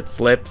moments where it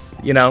slips,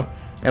 you know.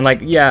 And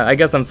like, yeah, I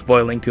guess I'm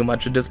spoiling too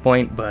much at this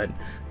point, but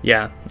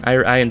yeah,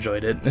 I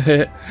enjoyed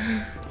it.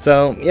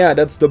 So yeah,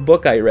 that's the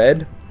book I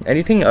read.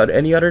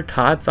 Any other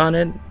thoughts on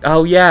it?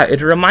 Oh yeah,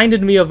 it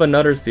reminded me of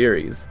another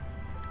series,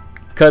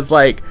 because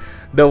like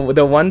the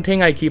one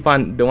thing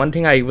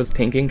I was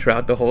thinking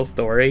throughout the whole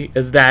story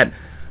is that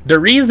the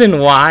reason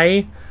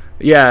why,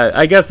 yeah,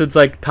 I guess it's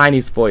like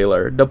tiny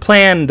spoiler, the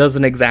plan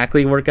doesn't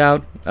exactly work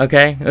out,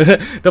 okay?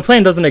 The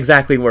plan doesn't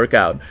exactly work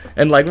out.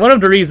 And like one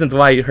of the reasons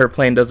why her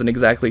plan doesn't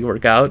exactly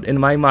work out in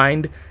my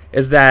mind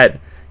is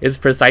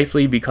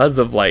precisely because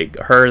of like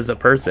her as a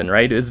person,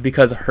 right? Is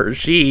because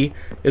she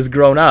is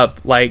grown up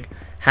like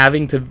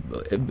having to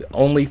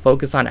only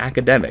focus on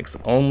academics,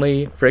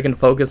 only freaking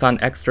focus on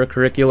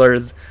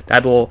extracurriculars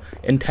that will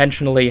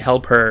intentionally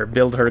help her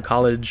build her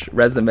college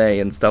resume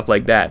and stuff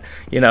like that,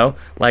 you know,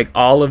 like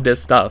all of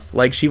this stuff.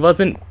 Like, she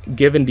wasn't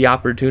given the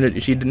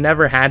opportunity, she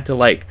never had to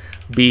like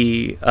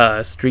be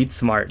street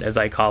smart, as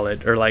I call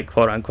it, or like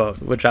quote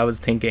unquote, which I was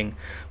thinking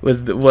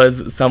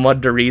was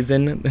somewhat the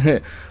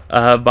reason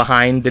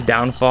behind the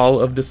downfall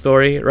of the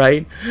story,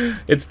 right?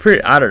 It's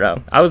pretty, I don't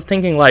know, I was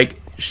thinking like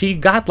she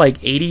got like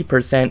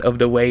 80% of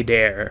the way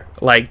there,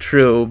 like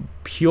through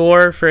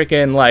pure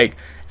freaking like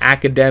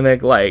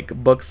academic, like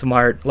book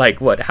smart, like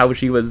how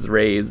she was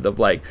raised, of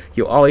like,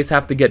 you always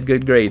have to get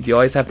good grades, you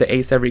always have to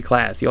ace every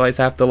class, you always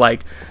have to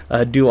like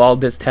do all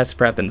this test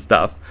prep and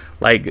stuff,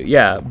 like,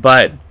 yeah.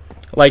 But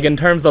like in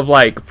terms of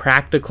like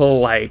practical,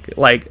 like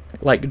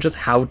just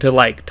how to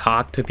like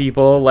talk to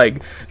people,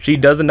 like she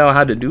doesn't know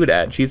how to do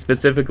that. She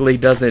specifically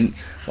doesn't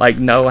like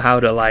know how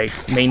to like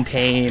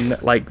maintain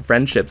like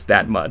friendships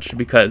that much,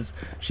 because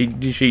she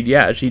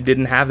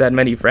didn't have that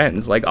many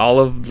friends. Like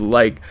all of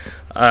like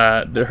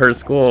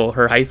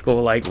her high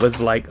school like was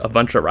like a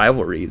bunch of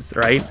rivalries,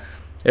 right?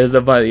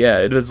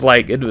 It was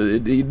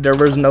there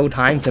was no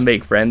time to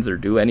make friends or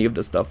do any of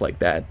the stuff like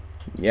that.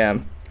 Yeah.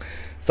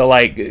 So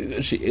like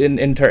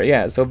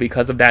so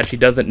because of that, she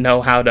doesn't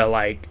know how to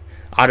like,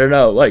 I don't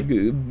know, like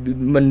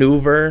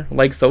maneuver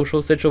like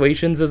social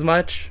situations as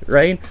much,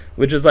 right?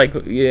 Which is like,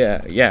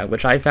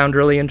 which I found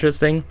really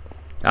interesting.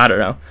 I don't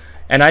know.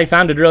 And I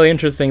found it really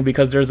interesting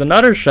because there's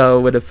another show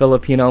with a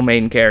Filipino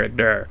main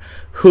character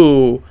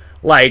who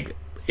like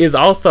is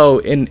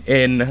also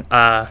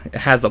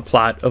has a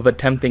plot of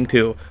attempting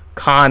to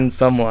con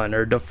someone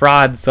or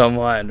defraud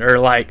someone or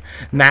like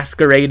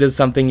masquerade as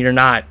something you're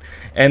not.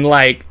 And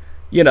like,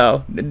 you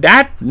know,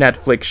 that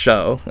Netflix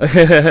show,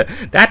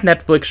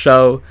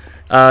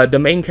 the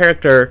main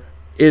character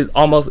is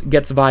almost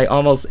gets by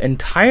almost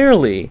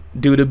entirely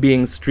due to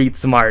being street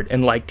smart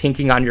and like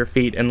thinking on your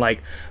feet and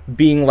like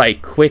being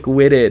like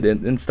quick-witted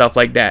and stuff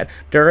like that.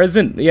 There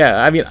isn't,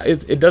 yeah, I mean,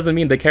 it doesn't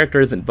mean the character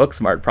isn't book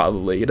smart,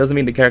 probably. It doesn't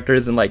mean the character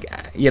isn't like,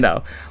 you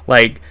know,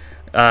 like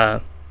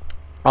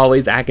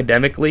always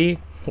academically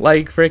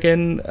like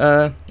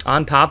freaking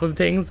on top of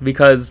things,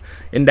 because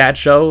in that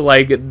show,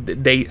 like,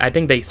 I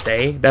think they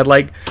say that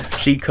like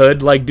she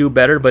could like do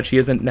better, but she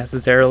isn't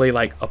necessarily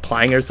like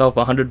applying herself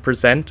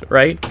 100%,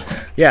 right?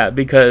 Yeah,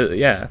 because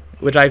yeah,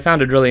 which I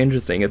found it really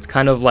interesting. It's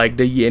kind of like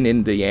the yin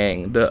and the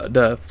yang,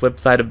 the flip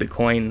side of the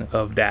coin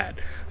of that.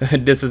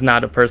 This is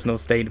not a personal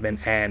statement,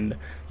 and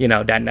you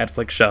know, that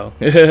Netflix show.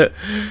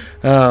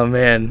 Oh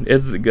man,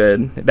 it's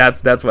good.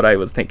 That's what I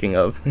was thinking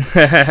of.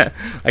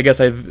 I guess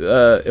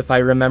if I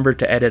remember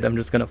to edit, I'm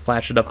just gonna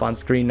flash it up on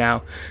screen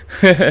now.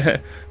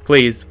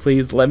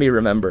 Please let me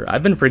remember.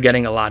 I've been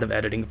forgetting a lot of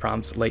editing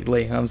prompts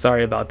lately. I'm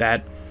sorry about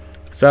that.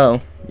 So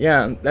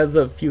yeah, that's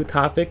a few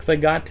topics I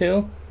got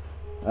to.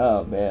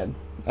 Oh man,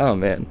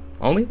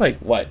 only like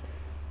what?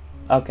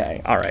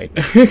 Okay, alright.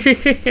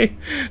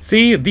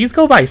 See, these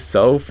go by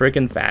so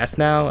freaking fast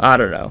now. I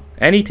don't know.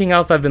 Anything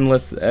else I've been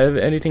listening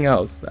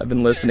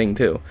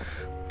to?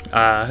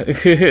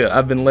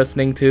 I've been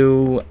listening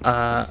to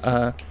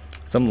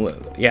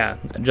some, yeah,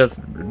 just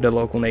the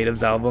Local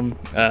Natives album.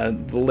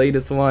 The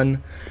latest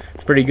one.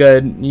 It's pretty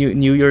good.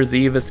 New Year's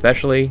Eve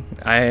especially.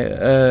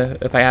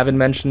 If I haven't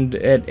mentioned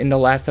it in the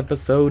last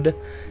episode,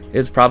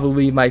 is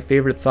probably my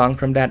favorite song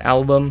from that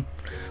album.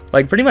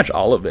 Like, pretty much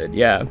all of it,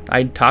 yeah.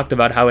 I talked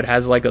about how it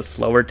has, like, a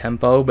slower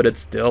tempo, but it's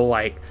still,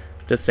 like,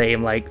 the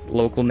same, like,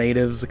 Local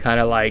Natives kind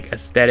of, like,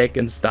 aesthetic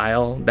and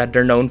style that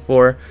they're known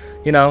for.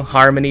 You know,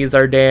 harmonies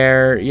are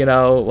there, you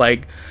know,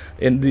 like,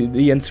 in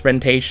the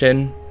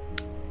instrumentation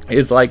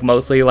is, like,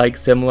 mostly, like,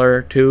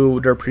 similar to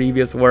their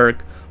previous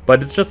work.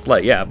 But it's just,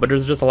 like, yeah, but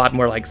there's just a lot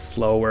more, like,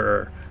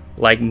 slower,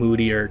 like,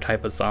 moodier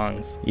type of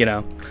songs, you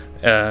know.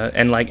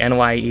 And like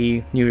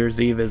NYE, New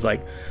Year's Eve, is like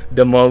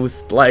the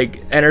most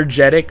like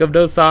energetic of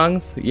those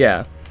songs.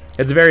 Yeah,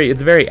 it's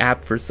very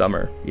apt for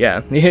summer.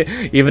 Yeah,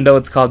 even though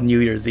it's called New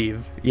Year's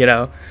Eve, you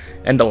know.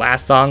 And the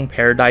last song,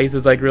 Paradise,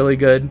 is like really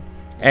good.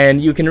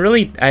 And you can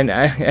really, and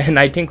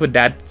I think with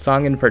that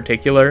song in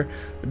particular,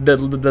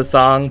 the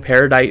song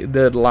Paradise,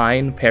 the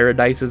line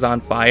Paradise is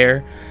on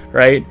fire,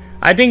 right?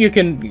 I think you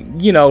can,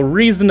 you know,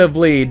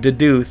 reasonably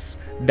deduce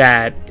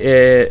that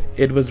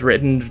it was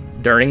written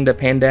during the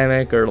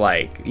pandemic, or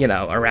like, you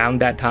know, around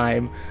that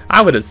time,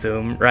 I would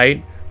assume,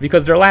 right?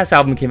 Because their last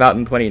album came out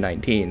in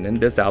 2019 and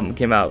this album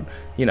came out,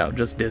 you know,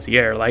 just this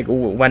year. Like,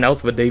 when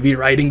else would they be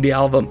writing the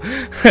album?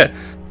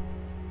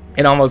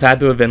 It almost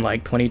had to have been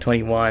like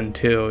 2021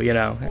 too, you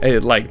know,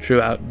 like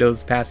throughout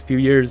those past few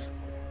years.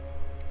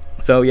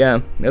 So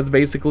yeah, that's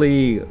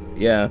basically,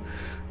 yeah,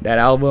 that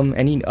album.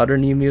 Any other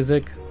new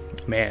music?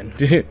 Man,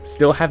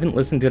 still haven't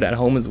listened to that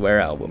Home Is Where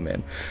album,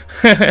 man.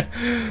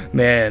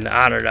 Man,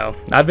 I don't know.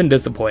 I've been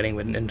disappointing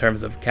in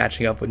terms of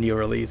catching up with new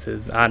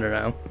releases. I don't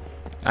know.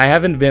 I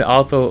haven't been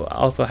also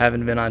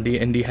haven't been on the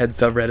Indie Head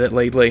subreddit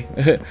lately.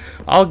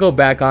 I'll go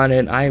back on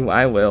it.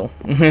 I will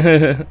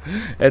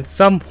at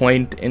some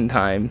point in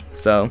time.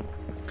 So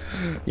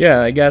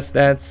yeah, I guess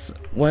that's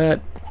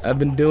what I've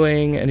been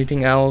doing.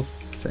 Anything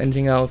else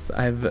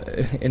I've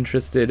been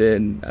interested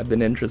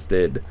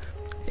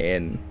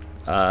in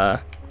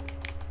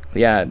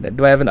yeah,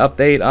 do I have an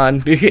update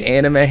on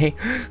anime?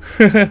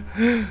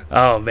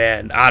 Oh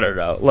man, I don't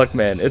know. Look,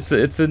 man, it's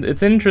an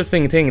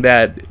interesting thing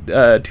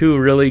that two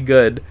really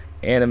good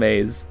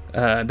animes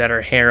that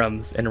are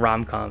harems and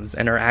rom-coms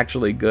and are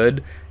actually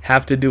good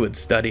have to do with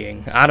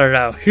studying. I don't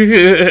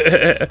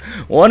know.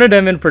 One of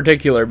them in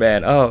particular,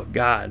 man. Oh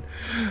god,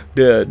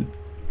 dude.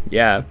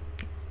 Yeah.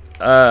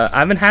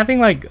 I've been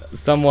having like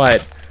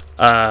somewhat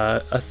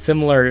a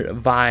similar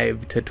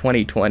vibe to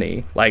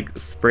 2020, like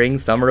spring,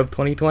 summer of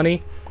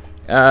 2020.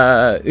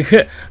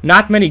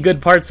 Not many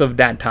good parts of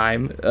that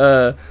time.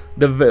 The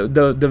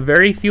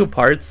very few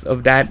parts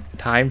of that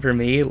time for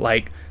me,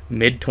 like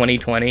mid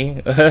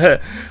 2020,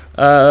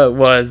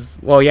 was,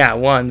 well, yeah,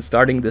 one,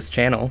 starting this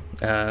channel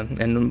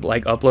and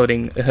like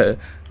uploading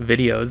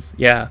videos,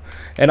 yeah,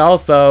 and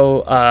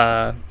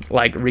also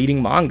like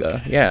reading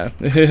manga, yeah,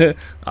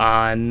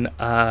 on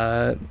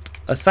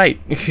a site.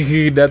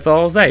 That's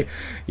all I'll say.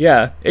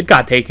 Yeah, it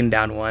got taken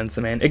down once,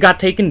 man. It got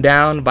taken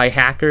down by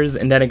hackers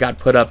and then it got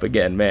put up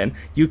again, man.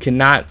 You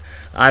cannot,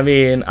 I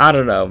mean, I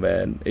don't know,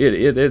 man.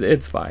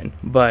 It's fine,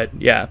 but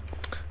yeah.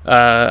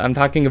 I'm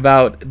talking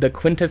about the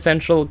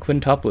quintessential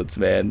quintuplets,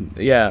 man.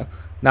 Yeah,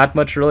 not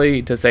much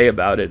really to say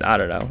about it. I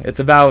don't know. It's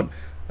about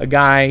a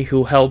guy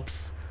who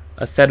helps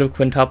a set of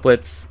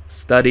quintuplets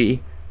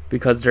study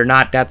because they're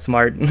not that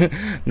smart,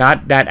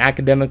 not that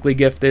academically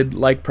gifted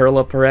like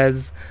Perla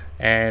Perez.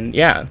 And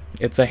yeah,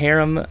 it's a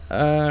harem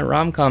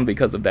rom-com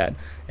because of that.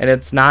 And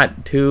it's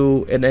not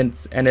too, and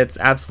it's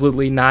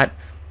absolutely not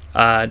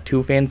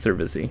too fan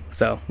servicey.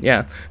 So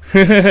yeah.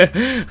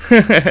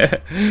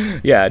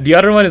 Yeah, the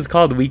other one is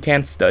called We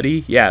Can't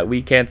Study. Yeah,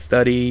 We Can't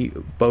Study,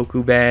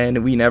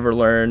 Bokuben, We Never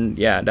Learn.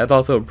 Yeah, that's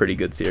also a pretty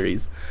good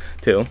series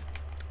too.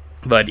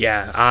 But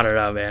yeah, I don't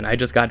know, man. I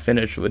just got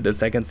finished with the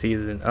second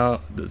season.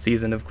 Oh, the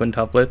season of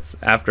quintuplets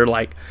after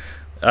like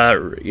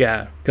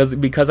yeah,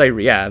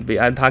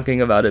 I'm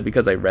talking about it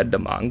because I read the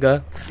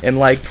manga in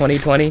like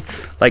 2020,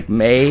 like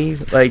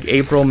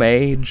April,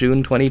 May,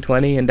 June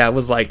 2020, and that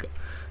was like,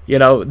 you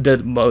know,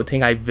 the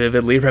thing I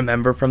vividly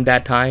remember from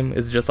that time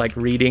is just like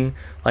reading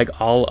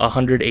like all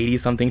 180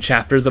 something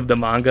chapters of the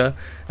manga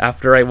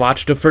after I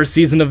watched the first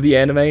season of the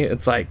anime.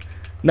 It's like,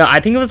 no, I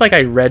think it was like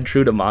I read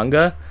through the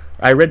manga.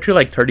 I read through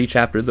like 30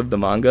 chapters of the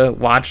manga,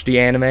 watched the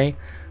anime,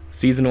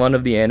 season 1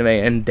 of the anime,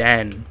 and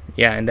then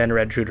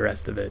read through the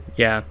rest of it.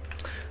 Yeah.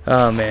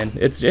 Oh man,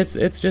 it's good.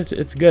 It's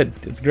great.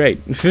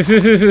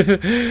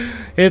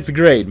 It's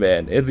great,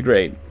 man. It's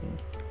great.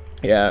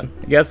 Yeah.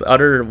 I guess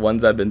other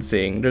ones I've been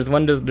seeing. There's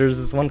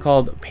this one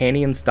called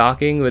Panty and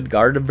Stocking with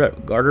Garter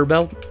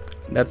Belt.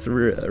 That's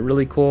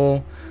really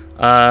cool.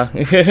 I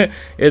wouldn't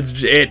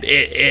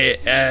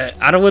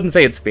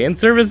say it's fan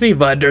servicey,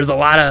 but there's a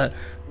lot of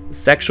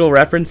sexual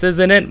references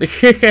in it.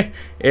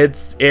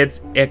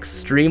 It's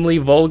extremely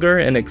vulgar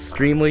and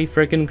extremely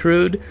freaking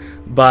crude,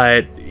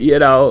 but you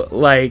know,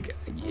 like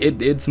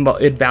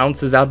it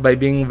balances out by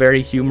being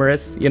very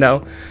humorous, you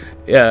know.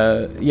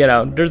 You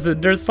know,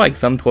 there's like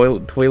some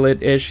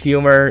toilet-ish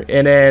humor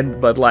in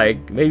it, but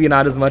like maybe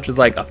not as much as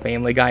like a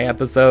Family Guy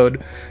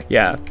episode.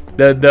 Yeah,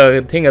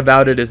 the thing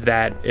about it is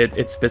that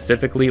it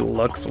specifically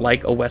looks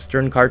like a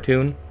Western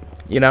cartoon,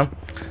 you know.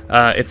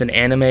 It's an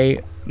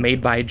anime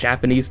made by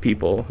Japanese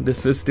people.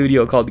 This is a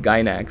studio called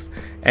Gainax,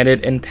 and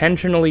it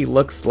intentionally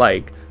looks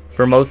like,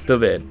 for most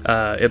of it,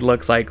 it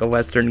looks like a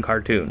Western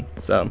cartoon.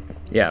 So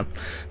yeah,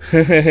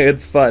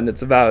 it's fun.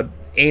 It's about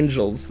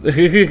angels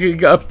fighting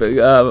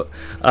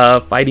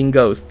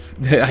ghosts.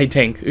 I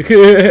think.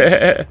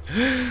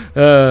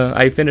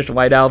 I finished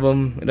White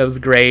Album. That was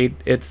great.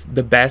 It's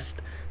the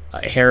best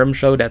harem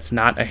show that's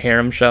not a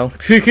harem show.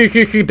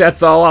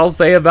 That's all I'll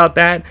say about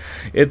that.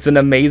 It's an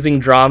amazing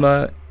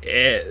drama.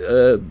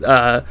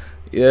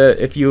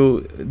 If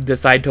you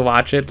decide to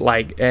watch it,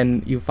 like,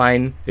 and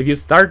if you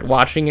start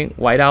watching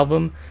White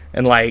Album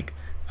and like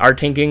are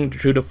thinking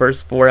through the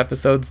first 4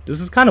 episodes, this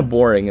is kind of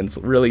boring and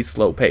really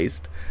slow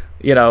paced.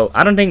 You know,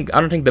 I don't think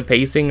the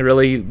pacing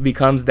really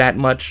becomes that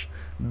much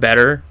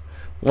better.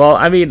 Well,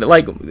 I mean,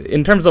 like,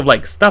 in terms of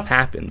like stuff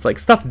happens, like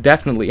stuff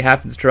definitely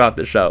happens throughout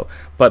the show,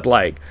 but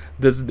like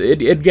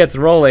it gets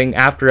rolling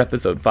after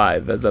episode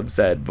 5, as I've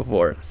said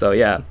before. So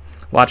yeah,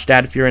 watch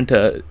that if you're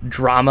into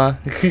drama.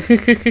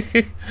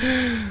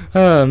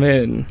 Oh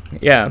man,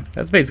 yeah,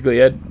 that's basically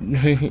it.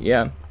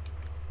 Yeah.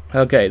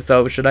 Okay,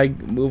 so should I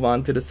move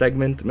on to the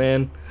segment,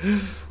 man?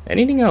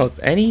 Anything else?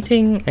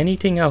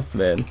 Anything else,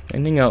 man?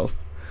 Anything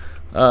else?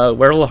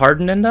 Where will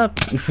Harden end up?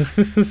 In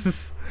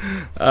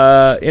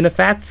a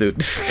fat suit.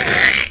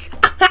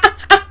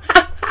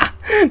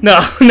 No,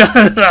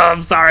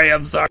 I'm sorry, man.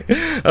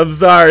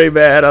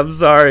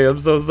 I'm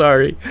so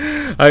sorry.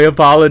 I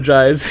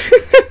apologize.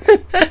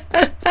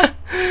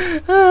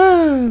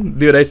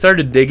 Dude, I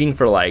started digging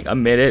for like a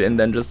minute and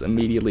then just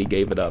immediately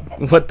gave it up.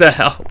 What the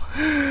hell?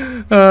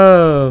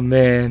 Oh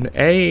man.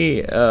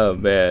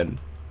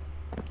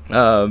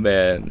 Oh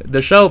man,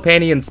 the show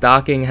Panty and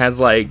Stocking has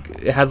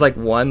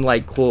one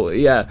like cool,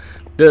 yeah,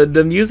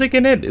 the music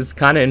in it is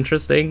kind of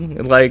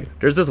interesting. Like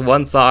there's this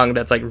one song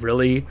that's like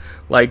really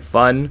like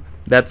fun,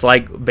 that's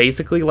like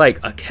basically like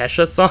a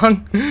Kesha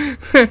song.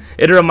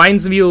 It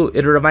reminds me of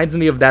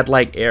that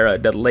like era,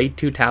 the late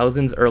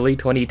 2000s, early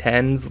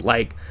 2010s,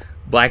 like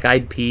Black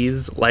Eyed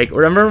Peas. Like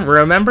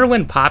remember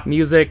when pop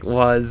music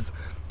was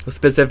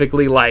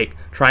specifically like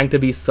trying to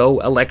be so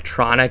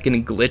electronic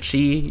and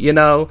glitchy, you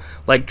know,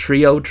 like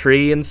Trio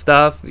Tree and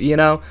stuff, you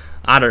know?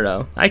 I don't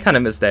know, I kind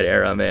of miss that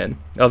era, man,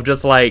 of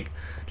just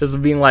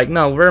being like,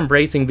 no, we're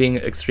embracing being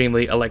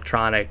extremely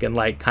electronic and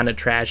like kind of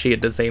trashy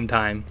at the same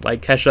time.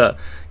 Like Kesha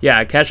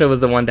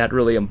was the one that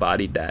really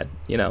embodied that,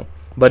 you know,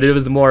 but it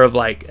was more of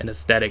like an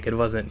aesthetic. It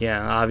wasn't,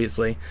 yeah,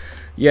 obviously,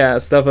 yeah,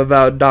 stuff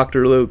about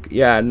Dr. Luke,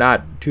 yeah,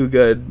 not too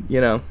good, you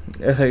know.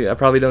 I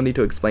probably don't need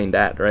to explain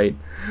that, right?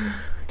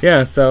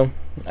 Yeah, so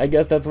I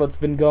guess that's what's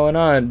been going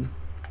on.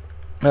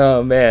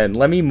 Oh man,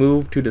 let me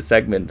move to the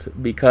segment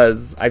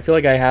because I feel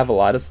like I have a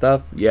lot of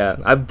stuff. Yeah,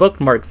 I've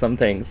bookmarked some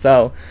things.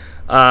 So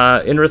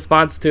in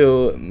response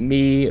to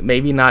me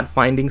maybe not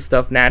finding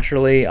stuff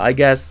naturally, I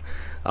guess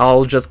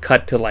I'll just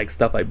cut to like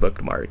stuff I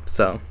bookmarked.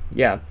 So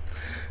yeah,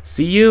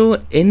 see you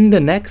in the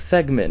next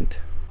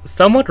segment.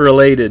 Somewhat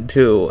related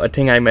to a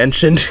thing I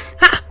mentioned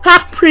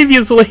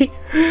previously.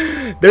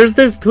 There's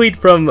this tweet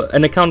from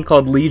an account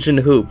called Legion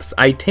Hoops.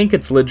 I think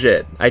it's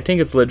legit.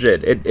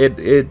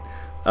 It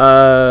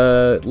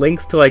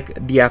links to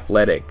like The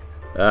Athletic,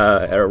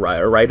 a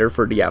writer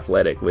for The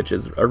Athletic, which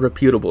is a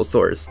reputable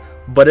source.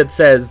 But it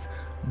says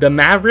the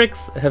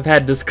Mavericks have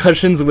had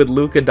discussions with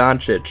Luka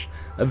Doncic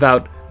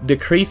about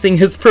decreasing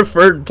his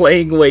preferred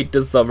playing weight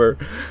this summer.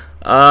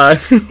 Uh,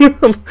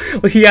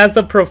 he has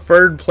a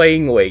preferred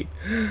playing weight.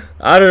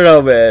 I don't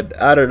know, man.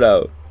 I don't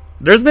know.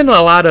 There's been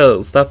a lot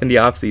of stuff in the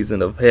off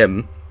season of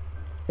him,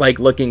 like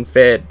looking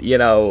fit. You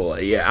know,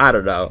 yeah. I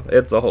don't know.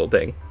 It's a whole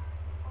thing.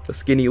 The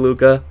skinny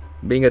Luca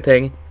being a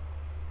thing.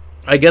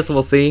 I guess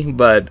we'll see,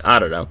 but I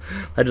don't know.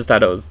 I just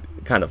thought it was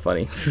kind of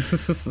funny.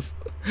 just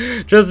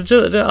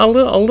a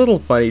little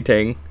funny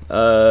thing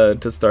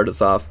to start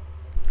us off.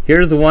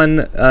 Here's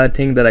one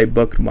thing that I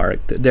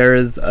bookmarked. There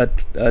is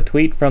a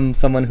tweet from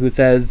someone who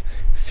says,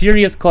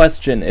 "Serious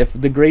question, if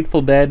the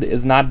Grateful Dead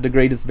is not the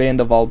greatest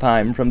band of all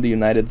time from the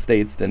United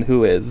States, then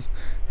who is?"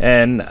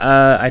 And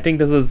I think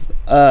this is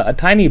a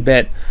tiny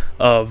bit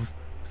of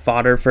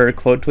fodder for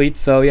quote tweets,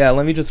 so yeah,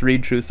 let me just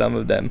read through some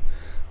of them.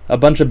 A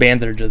bunch of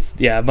bands are just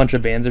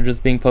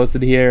being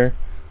posted here.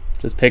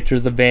 Just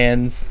pictures of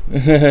bands.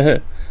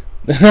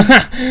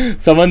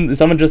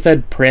 someone just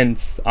said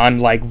Prince on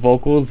like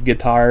vocals,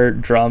 guitar,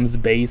 drums,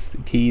 bass,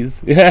 keys.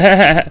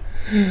 The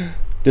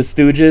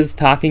Stooges,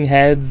 Talking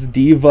Heads,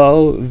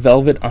 Devo,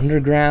 Velvet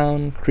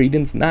Underground,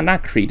 Creedence,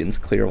 not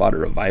Creedence Clearwater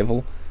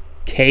Revival,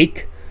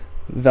 Cake,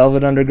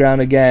 Velvet Underground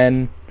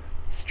again,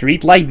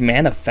 Streetlight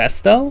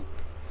Manifesto,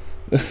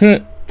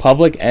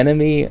 Public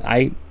Enemy.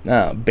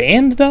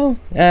 Band though?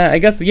 I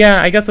guess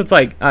it's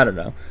like, I don't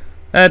know.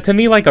 To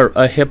me, like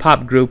a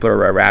hip-hop group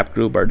or a rap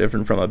group are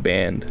different from a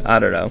band. I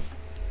don't know.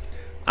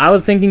 I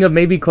was thinking of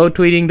maybe quote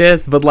tweeting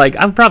this, but like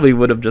I probably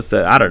would have just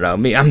said, I don't know.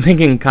 I'm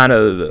thinking kind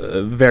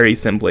of very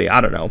simply,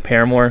 I don't know,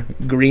 Paramore,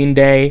 Green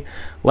Day,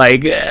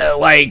 like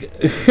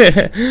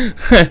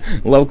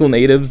Local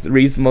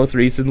Natives most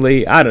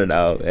recently. I don't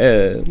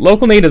know.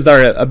 Local Natives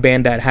are a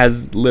band that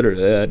has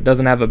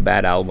doesn't have a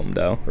bad album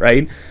though,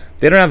 right?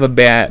 They don't have a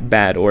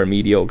bad or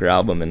mediocre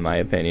album, in my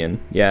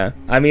opinion. Yeah,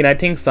 I mean, I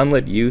think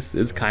Sunlit Youth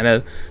is kind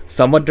of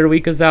somewhat their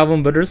weakest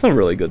album, but there's some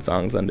really good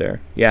songs on there.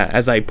 Yeah,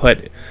 as I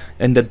put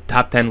in the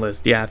top 10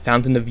 list. Yeah,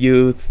 Fountain of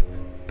Youth,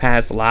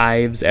 Past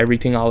Lives,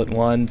 Everything All at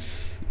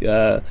Once,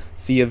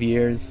 Sea of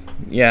Years.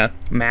 Yeah,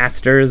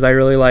 Masters I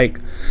really like.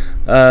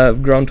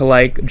 I've grown to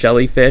like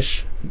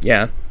Jellyfish.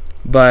 Yeah,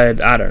 but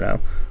I don't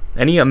know.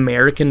 Any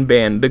American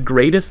band, the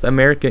greatest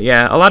American...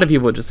 Yeah, a lot of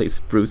people would just say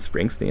Bruce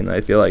Springsteen, I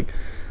feel like.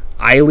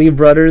 Eiley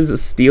Brothers,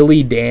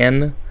 Steely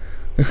Dan,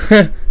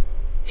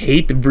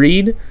 Hate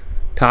Breed,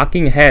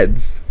 Talking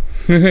Heads.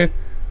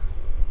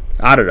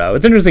 I don't know.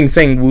 It's interesting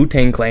saying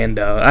Wu-Tang Clan,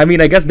 though. I mean,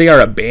 I guess they are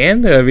a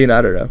band? I mean,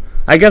 I don't know.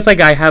 I guess, like,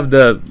 I have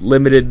the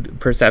limited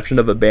perception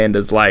of a band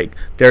as, like,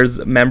 there's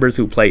members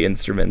who play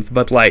instruments.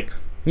 But, like,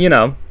 you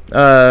know,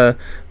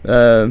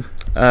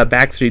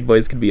 Backstreet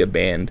Boys could be a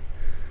band.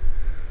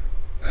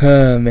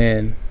 Oh,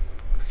 man.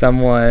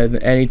 Someone,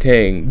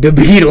 anything. The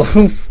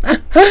Beatles.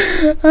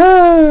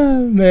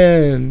 Oh,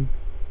 man.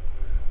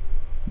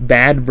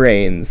 Bad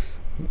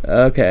Brains.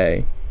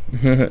 Okay.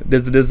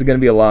 This is gonna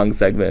be a long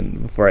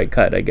segment before I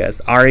cut, I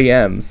guess.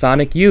 REM,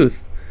 Sonic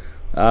Youth.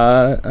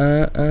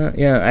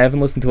 Yeah, I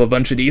haven't listened to a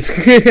bunch of these.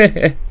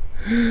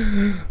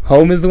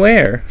 Home is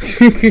Where.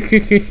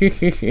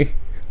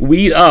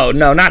 Oh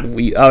no, not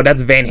We. Oh,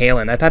 that's Van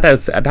Halen. I thought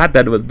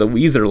that was the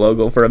Weezer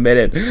logo for a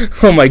minute.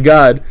 Oh my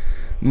god.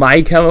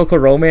 My Chemical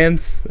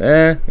Romance.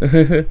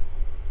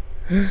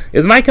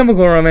 Is My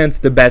Chemical Romance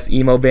the best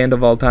emo band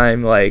of all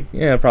time? Like,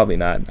 yeah, probably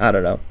not. I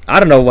don't know. I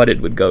don't know what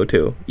it would go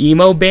to.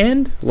 Emo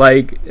band?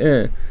 Like,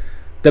 the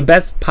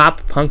best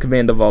pop punk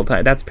band of all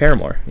time. That's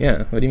Paramore.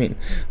 Yeah, what do you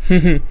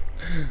mean?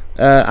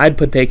 I'd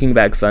put Taking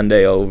Back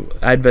Sunday over.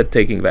 I'd bet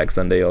Taking Back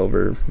Sunday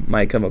over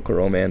My Chemical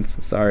Romance.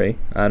 Sorry,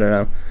 I don't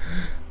know.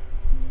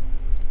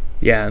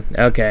 Yeah,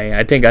 okay.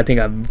 I think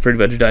I'm pretty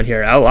much done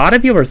here. A lot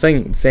of people are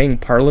saying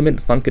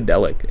Parliament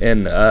Funkadelic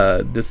and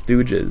the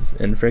Stooges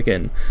and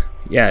frickin'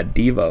 yeah,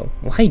 Devo.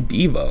 Why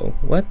Devo?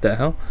 What the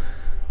hell?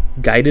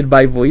 Guided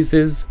by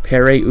Voices,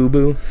 Pere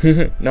Ubu.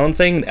 No one's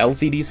saying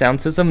LCD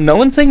Sound System. No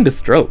one's saying The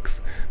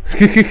Strokes.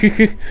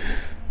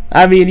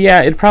 I mean,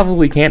 yeah, it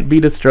probably can't be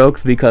The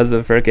Strokes because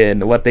of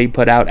frickin' what they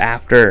put out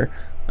after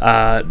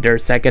their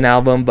second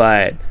album,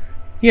 but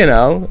you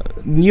know,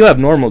 You Have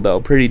Normal though,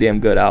 pretty damn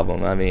good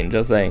album. I mean,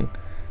 just saying.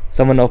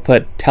 Someone will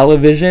put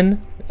Television,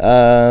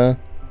 the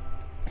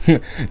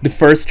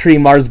first three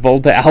Mars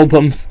Volta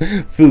albums,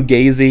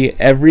 Fugazi,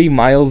 every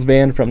Miles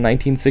band from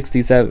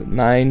 1969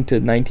 to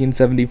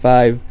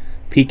 1975,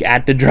 Peak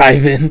at the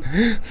Drive-In.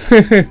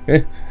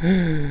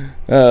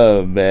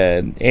 Oh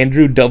man,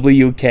 Andrew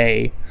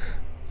WK.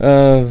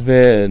 Oh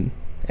man.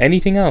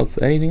 Anything else?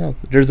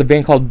 There's a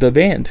band called The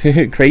Band.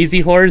 Crazy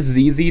Horse,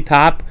 ZZ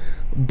Top,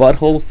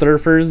 Butthole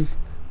Surfers,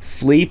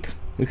 Sleep,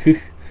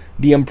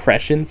 The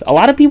Impressions. A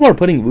lot of people are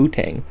putting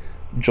Wu-Tang.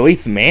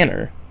 Joyce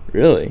Manor,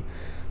 really.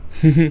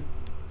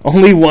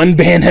 Only one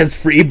band has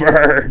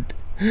Freebird.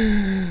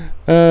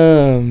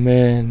 Oh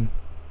man.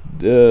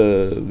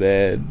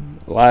 A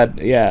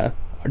lot, yeah.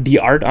 The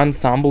Art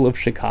Ensemble of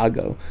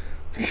Chicago.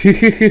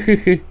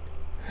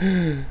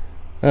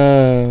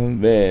 Oh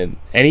man.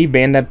 Any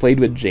band that played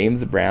with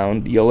James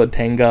Brown, Yola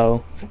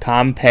Tango,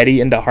 Tom Petty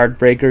and the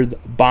Heartbreakers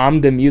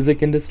bombed the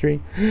music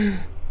industry.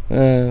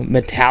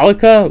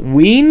 Metallica?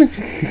 Ween?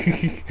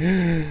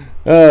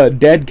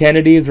 Dead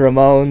Kennedys,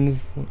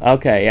 Ramones.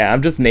 Okay, yeah,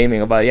 I'm just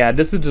naming about. Yeah,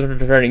 this is just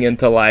turning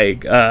into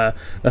like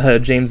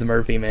James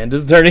Murphy, man.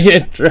 Just turning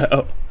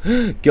intro.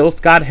 Gil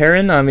Scott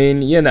Heron. I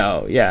mean, you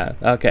know, yeah.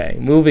 Okay,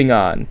 moving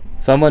on.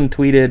 Someone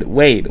tweeted,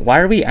 "Wait, why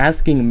are we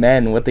asking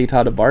men what they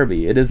taught a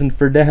Barbie? It isn't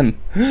for them."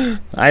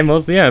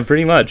 Yeah,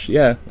 pretty much.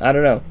 Yeah, I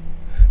don't know.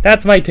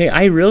 That's my take.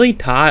 I really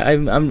taught.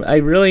 I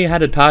really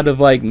had a thought of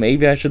like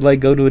maybe I should like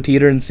go to a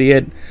theater and see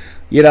it,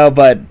 you know.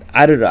 But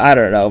I don't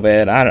know,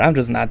 man. I'm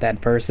just not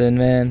that person,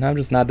 man. I'm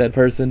just not that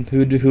person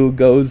who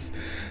goes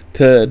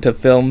to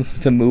films,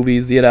 to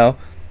movies, you know.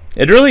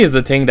 It really is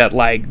a thing that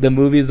like the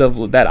movies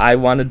of that I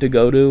wanted to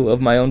go to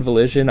of my own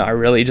volition are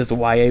really just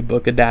YA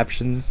book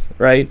adaptations,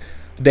 right?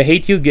 The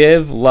Hate You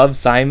Give, Love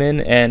Simon,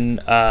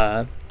 and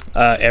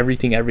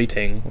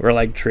Everything were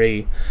like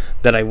three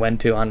that I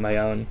went to on my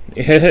own.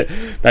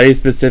 That he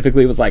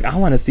specifically was like, I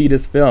want to see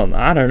this film.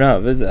 I don't know.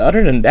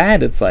 Other than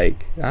that, it's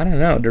like, I don't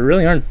know. There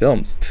really aren't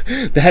films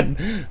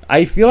that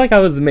I feel like I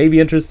was maybe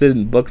interested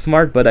in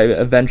Booksmart, but I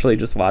eventually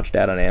just watched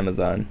that on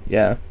Amazon.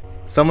 Yeah.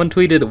 Someone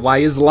tweeted, why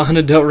is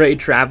Lana Del Rey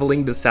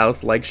traveling the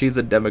South like she's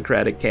a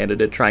Democratic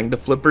candidate trying to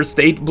flip her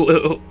state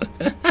blue?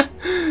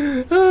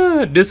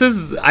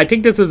 I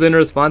think this is in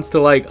response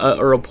to like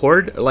a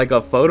report, like a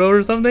photo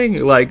or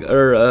something, like,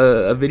 or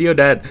a video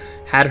that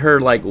had her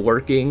like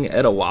working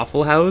at a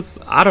Waffle House.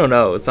 I don't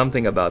know,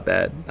 something about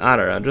that. I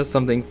don't know, just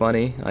something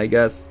funny, I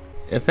guess.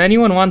 If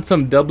anyone wants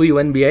some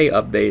WNBA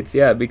updates,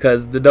 yeah,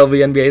 because the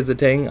WNBA is a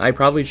thing, I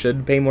probably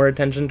should pay more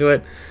attention to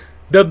it.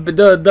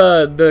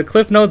 The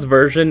Cliff Notes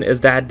version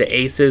is that the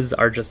Aces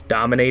are just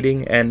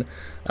dominating, and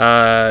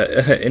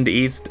in the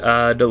East,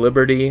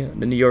 the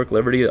New York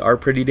Liberty are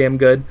pretty damn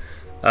good.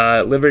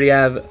 Liberty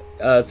have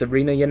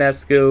Sabrina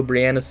Ionescu,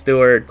 Brianna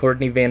Stewart,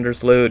 Courtney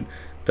Vandersloot.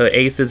 The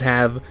Aces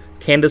have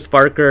Candace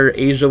Parker,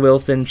 Asia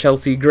Wilson,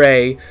 Chelsea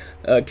Gray,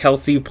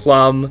 Kelsey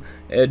Plum,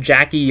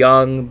 Jackie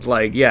Young.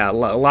 Like, yeah, a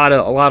lot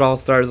of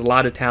all-stars, a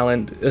lot of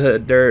talent.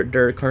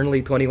 They're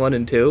currently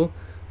 21-2.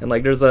 And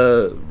like there's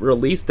a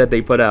release that they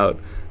put out.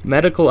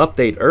 Medical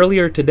update.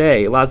 Earlier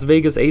today, Las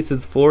Vegas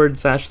Aces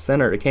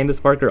forward/center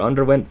Candace Parker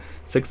underwent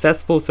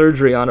successful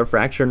surgery on a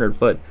fracture in her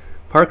foot.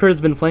 Parker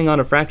has been playing on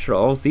a fracture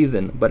all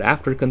season, but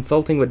after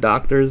consulting with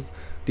doctors,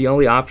 the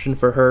only option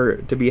for her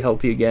to be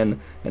healthy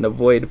again and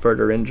avoid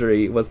further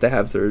injury was to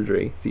have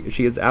surgery.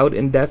 She is out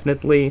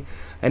indefinitely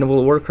and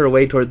will work her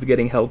way towards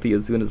getting healthy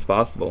as soon as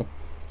possible.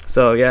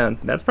 So yeah,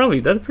 that's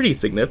pretty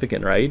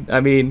significant, right? I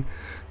mean,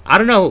 I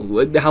don't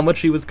know how much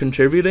she was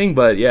contributing,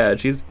 but yeah,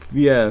 she's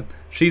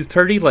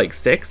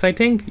 36, I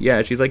think.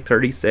 Yeah, she's like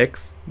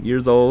 36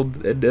 years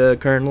old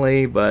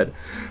currently, but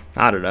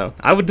I don't know.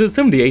 I would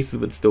assume the Aces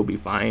would still be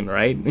fine,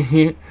 right?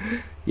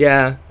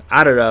 Yeah,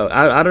 I don't know.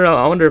 I don't know.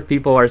 I wonder if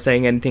people are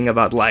saying anything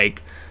about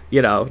like,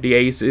 you know, the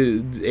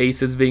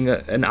Aces being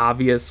an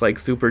obvious like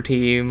super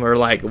team, or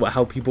like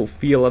how people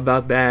feel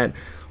about that.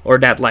 Or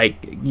that,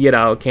 like, you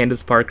know,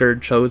 Candace Parker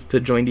chose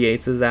to join the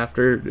Aces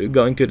after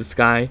going to the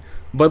Sky.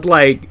 But,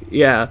 like,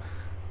 yeah,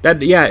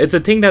 it's a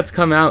thing that's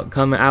come out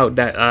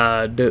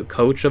that the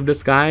coach of the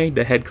Sky,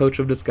 the head coach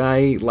of the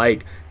Sky,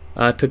 like,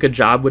 took a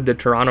job with the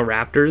Toronto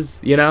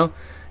Raptors, you know?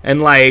 And,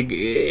 like,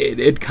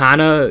 it kind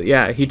of,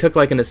 yeah, he took,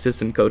 like, an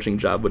assistant coaching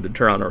job with the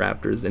Toronto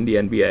Raptors in the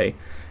NBA.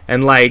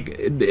 And like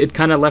it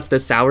kind of left a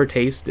sour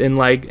taste in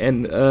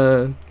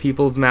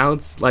people's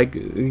mouths, like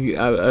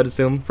I'd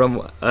assume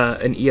from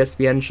an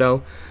ESPN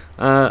show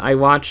I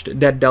watched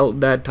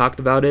that talked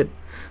about it.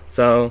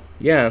 So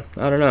yeah,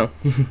 I don't know.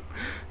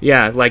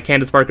 Yeah, like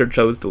Candace Parker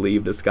chose to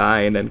leave the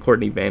Sky, and then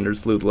Courtney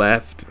Vandersloot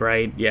left.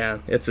 Right? Yeah,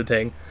 it's a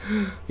thing.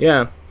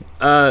 Yeah.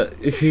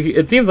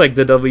 It seems like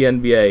the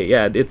WNBA.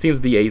 Yeah, it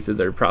seems the Aces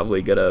are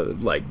probably gonna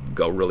like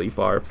go really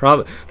far.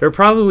 They're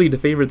probably the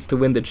favorites to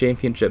win the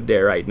championship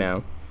there right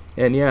now.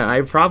 And yeah,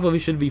 I probably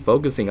should be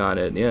focusing on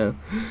it, yeah.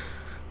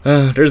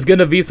 There's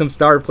gonna be some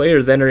star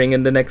players entering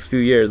in the next few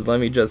years, let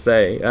me just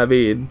say. I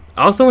mean,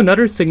 also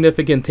another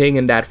significant thing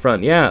in that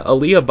front, yeah,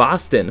 Aaliyah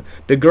Boston,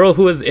 the girl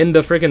who was in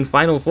the freaking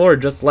Final Four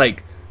just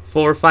like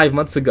 4 or 5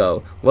 months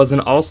ago, was an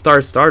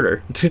all-star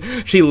starter.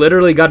 She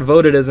literally got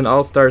voted as an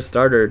all-star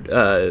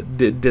starter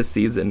this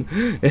season.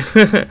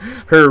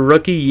 Her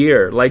rookie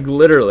year, like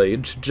literally,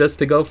 just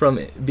to go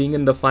from being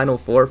in the Final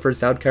Four for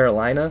South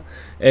Carolina,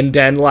 and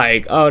then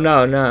like, oh no,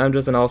 I'm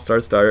just an all-star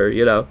starter,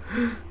 you know.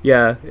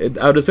 Yeah,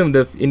 I would assume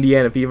the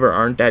Indiana Fever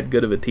aren't that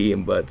good of a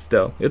team, but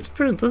still, that's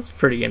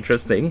pretty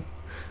interesting,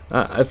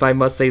 if I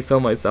must say so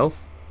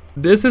myself.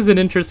 This is an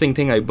interesting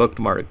thing I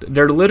bookmarked.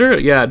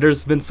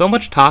 There's been so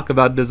much talk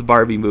about this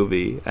Barbie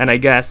movie, and I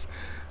guess,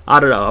 I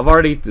don't know, I've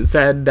already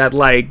said that,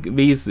 like,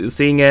 me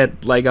seeing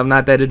it, like, I'm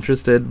not that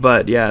interested,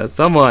 but yeah,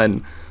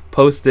 someone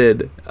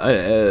posted,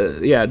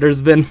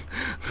 there's been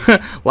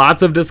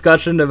lots of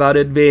discussion about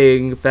it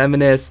being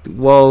feminist,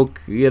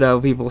 woke, you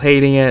know, people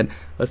hating it,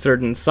 a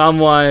certain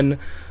someone,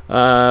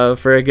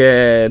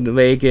 friggin'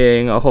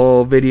 making a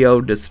whole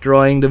video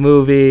destroying the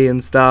movie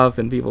and stuff,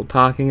 and people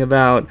talking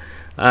about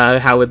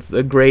how it's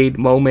a great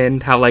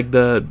moment, how like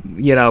the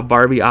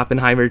Barbie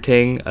Oppenheimer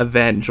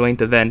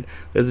joint event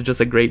is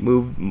just a great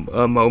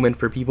moment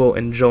for people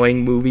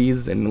enjoying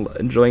movies and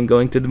enjoying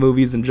going to the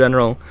movies in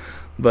general.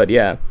 But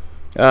yeah,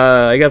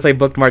 I guess I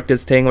bookmarked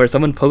this thing where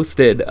someone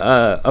posted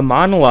a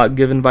monologue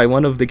given by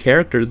one of the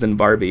characters in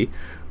Barbie,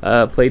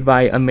 played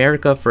by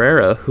America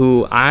Ferrera,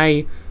 who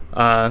I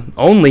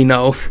only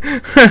know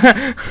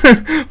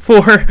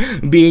for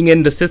being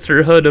in the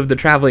Sisterhood of the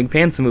Traveling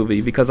Pants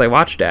movie, because I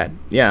watched that.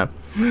 Yeah.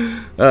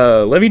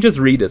 Let me just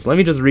read this. Let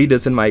me just read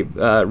this in my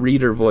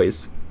reader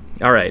voice.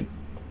 All right.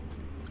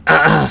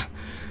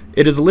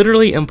 It is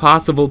literally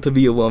impossible to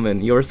be a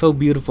woman. You are so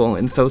beautiful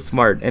and so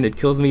smart, and it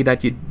kills me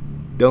that you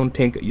don't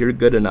think you're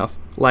good enough.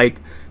 Like,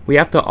 we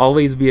have to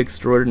always be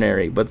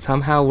extraordinary, but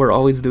somehow we're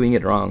always doing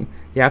it wrong.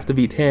 You have to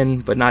be thin,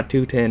 but not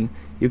too thin.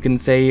 You can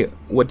say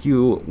what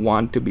you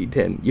want to be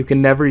thin. You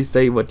can never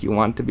say what you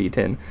want to be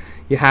thin.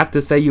 You have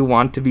to say you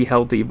want to be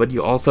healthy, but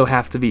you also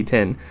have to be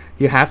thin.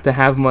 You have to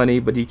have money,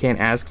 but you can't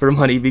ask for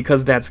money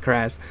because that's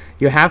crass.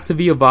 You have to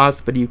be a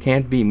boss, but you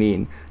can't be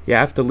mean. You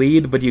have to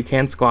lead, but you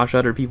can't squash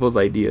other people's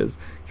ideas.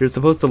 You're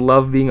supposed to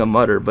love being a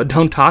mother, but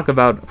don't talk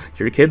about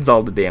your kids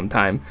all the damn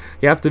time.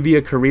 You have to be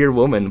a career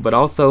woman, but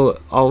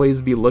also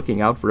always be looking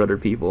out for other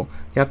people.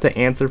 You have to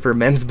answer for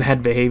men's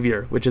bad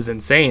behavior, which is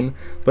insane,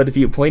 but if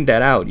you point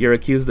that out, you're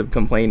accused of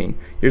complaining.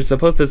 You're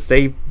supposed to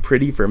stay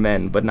pretty for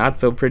men, but not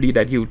so pretty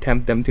that you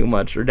tempt them too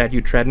much or that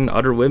you threaten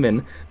other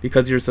women,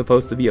 because you're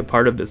supposed to be a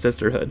part of the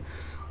sisterhood.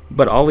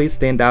 But always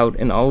stand out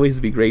and always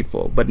be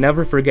grateful, but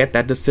never forget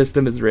that the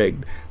system is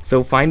rigged.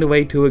 So find a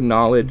way to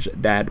acknowledge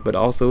that, but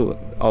also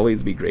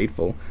always be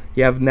grateful.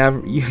 You have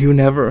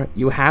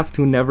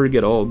to never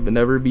get old, but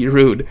never be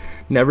rude,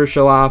 never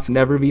show off,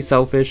 never be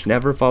selfish,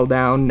 never fall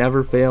down,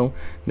 never fail,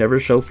 never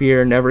show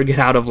fear, never get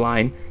out of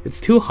line. It's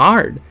too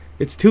hard.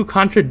 It's too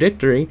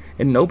contradictory,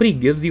 and nobody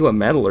gives you a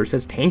medal or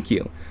says thank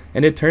you.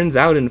 And it turns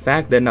out, in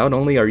fact, that not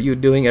only are you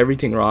doing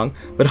everything wrong,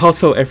 but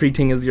also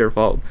everything is your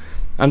fault.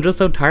 I'm just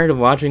so tired of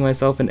watching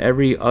myself and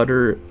every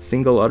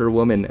single other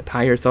woman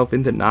tie herself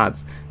into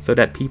knots so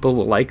that people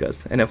will like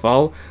us. And if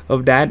all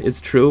of that is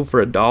true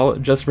for a doll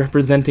just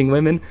representing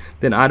women,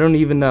 then I don't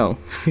even know.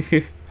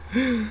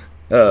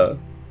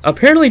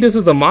 Apparently this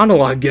is a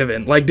monologue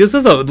given. Like, this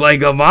is a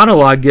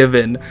monologue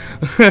given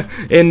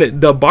in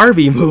the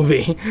Barbie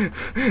movie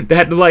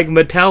that like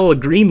Mattel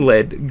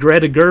greenlit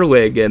Greta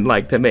Gerwig and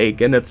like to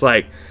make, and it's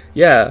like,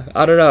 yeah,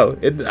 I don't know.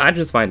 I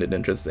just find it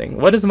interesting.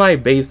 What is my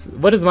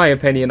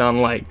opinion on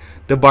like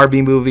the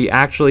Barbie movie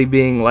actually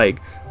being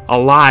like a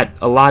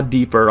lot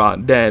deeper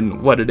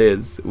than what it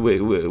is,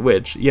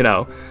 which, you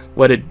know,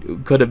 what it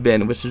could have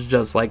been, which is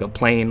just like a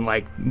plain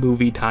like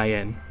movie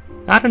tie-in.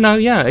 I don't know,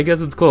 yeah, I guess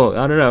it's cool.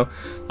 I don't know.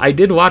 I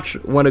did watch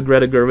one of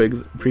Greta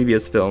Gerwig's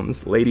previous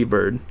films, Lady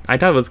Bird. I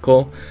thought it was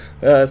cool.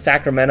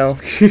 Sacramento.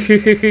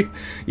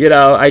 You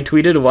know, I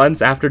tweeted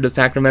once after the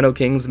Sacramento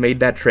Kings made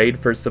that trade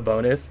for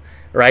Sabonis,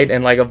 right?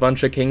 And like a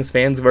bunch of Kings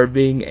fans were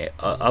being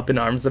up in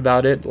arms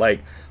about it.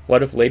 Like,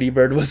 what if Lady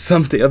Bird was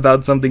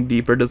something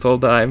deeper this whole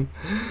time?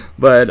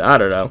 But I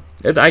don't know.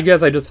 I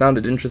guess I just found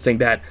it interesting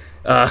that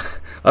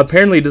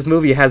apparently this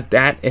movie has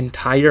that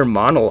entire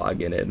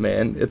monologue in it,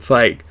 man. It's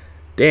like,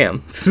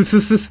 damn,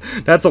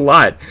 that's a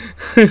lot.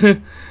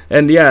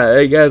 And yeah,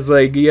 I guess,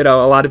 like, you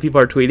know, a lot of people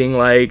are tweeting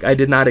like, I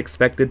did not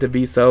expect it to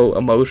be so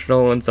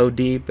emotional and so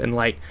deep and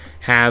like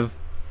have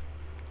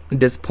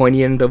this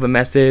poignant of a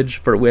message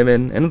for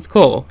women, and it's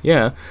cool.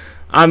 Yeah,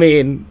 I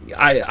mean,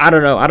 I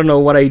don't know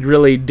what I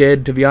really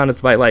did, to be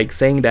honest, by like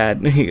saying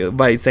that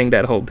by saying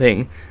that whole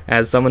thing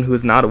as someone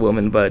who's not a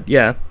woman, but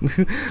yeah.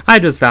 I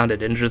just found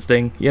it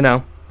interesting, you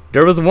know.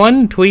 There was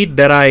one tweet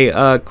that I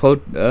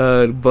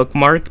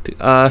bookmarked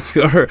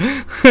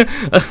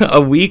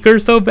a week or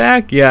so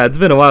back. Yeah, it's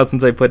been a while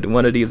since I put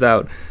one of these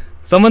out.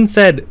 Someone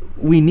said,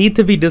 we need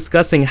to be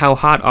discussing how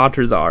hot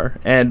otters are.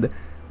 And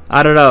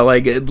I don't know,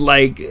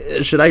 like,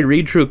 should I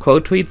read through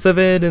quote tweets of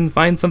it and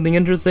find something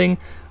interesting?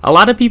 A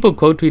lot of people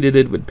quote tweeted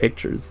it with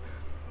pictures.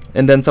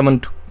 And then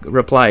someone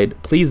replied,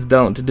 please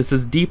don't. This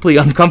is deeply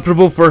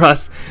uncomfortable for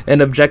us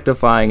and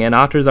objectifying, and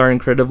otters are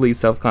incredibly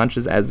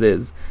self-conscious as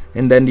is.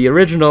 And then the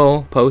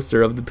original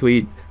poster of the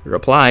tweet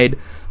replied,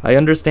 I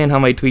understand how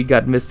my tweet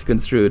got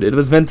misconstrued. It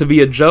was meant to be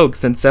a joke,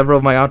 since several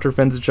of my otter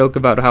friends joke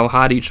about how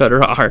hot each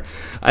other are.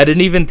 I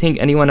didn't even think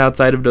anyone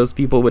outside of those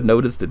people would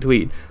notice the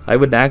tweet. I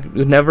would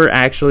never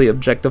actually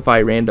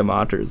objectify random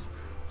otters.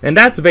 And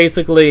that's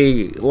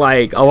basically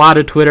like a lot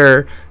of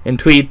Twitter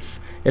and tweets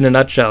in a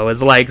nutshell.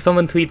 Is like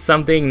someone tweets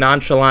something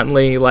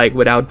nonchalantly, like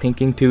without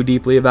thinking too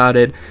deeply about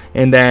it,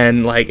 and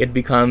then like it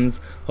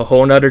becomes a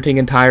whole nother thing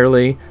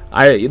entirely.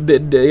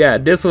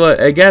 This was,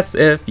 I guess,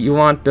 if you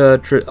want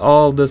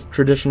all the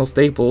traditional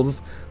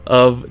staples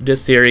of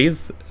this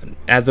series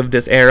as of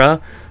this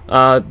era,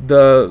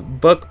 the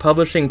book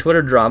publishing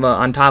Twitter drama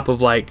on top of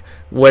like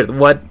what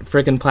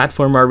freaking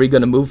platform are we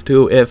gonna move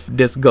to if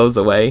this goes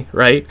away,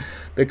 right?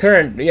 The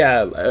current,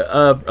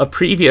 a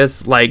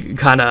previous like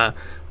kind of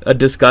a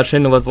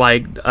discussion was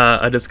like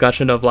a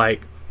discussion of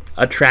like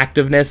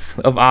attractiveness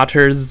of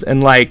otters,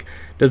 and like,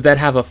 does that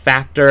have a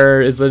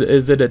factor? Is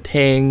it a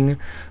thing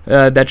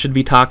that should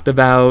be talked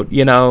about?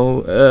 You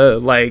know,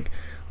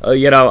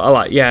 you know, a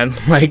lot. Yeah,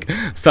 and like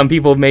some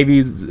people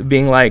maybe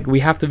being like, we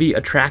have to be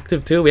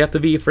attractive too. We have to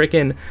be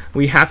freaking.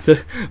 We have to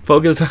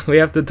focus. We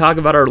have to talk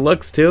about our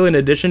looks too, in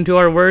addition to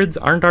our words.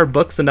 Aren't our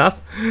books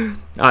enough?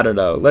 I don't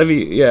know.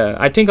 Yeah,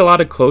 I think a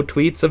lot of quote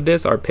tweets of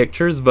this are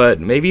pictures, but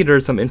maybe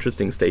there's some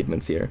interesting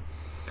statements here.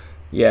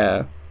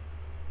 Yeah.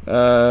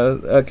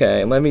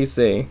 Okay, let me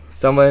see.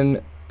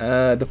 Someone,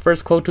 the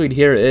first quote tweet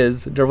here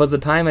is, there was a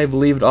time I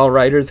believed all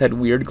writers had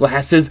weird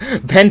glasses,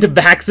 bent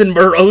backs, and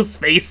morose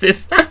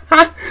faces.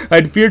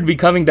 I'd feared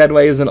becoming that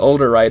way as an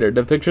older writer.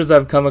 The pictures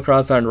I've come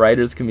across on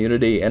writers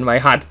community and my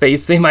hot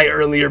face say my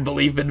earlier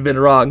belief had been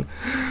wrong.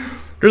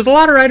 There's a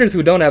lot of writers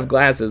who don't have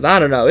glasses. I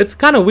don't know. It's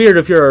kind of weird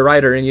if you're a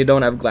writer and you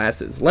don't have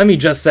glasses. Let me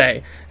just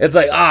say. It's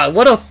like,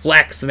 what a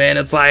flex, man.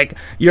 It's like,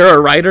 you're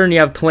a writer and you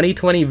have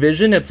 20/20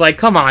 vision. It's like,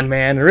 come on,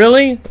 man.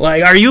 Really?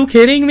 Like, are you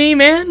kidding me,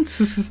 man?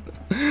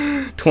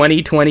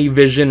 20/20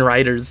 vision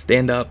writers,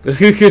 stand up.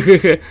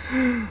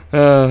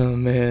 Oh,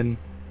 man.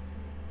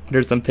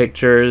 There's some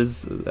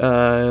pictures.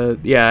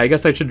 Yeah, I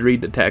guess I should read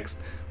the text.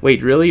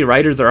 Wait, really?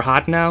 Writers are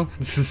hot now?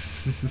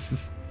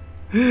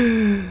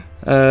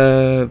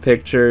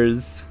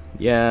 Pictures.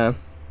 Yeah.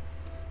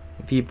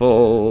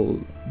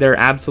 People, there are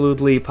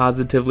absolutely,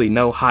 positively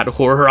no hot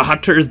horror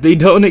otters. They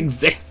don't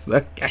exist.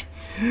 Okay.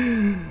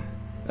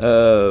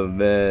 Oh,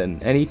 man.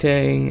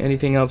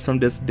 Anything else from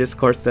this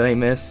discourse that I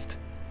missed?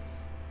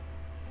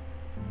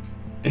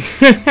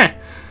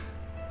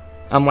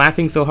 I'm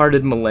laughing so hard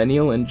at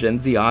millennial and Gen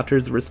Z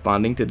otters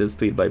responding to this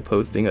tweet by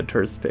posting a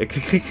terse pic.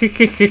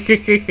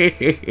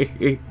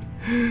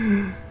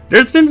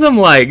 There's been some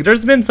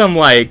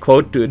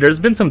quote, dude. There's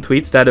been some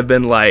tweets that have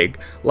been like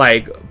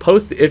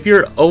post, if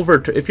you're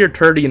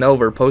 30 and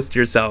over, post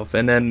yourself,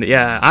 and then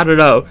yeah, I don't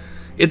know.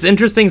 It's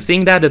interesting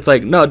seeing that. It's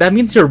like, no, that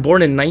means you're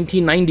born in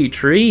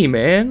 1993,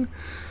 man.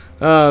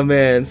 Oh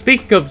man,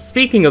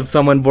 speaking of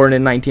someone born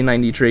in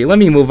 1993, let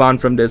me move on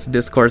from this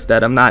discourse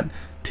that I'm not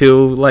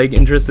too like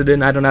interested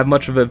in. I don't have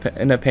much of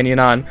an opinion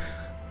on.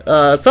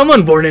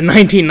 Someone born in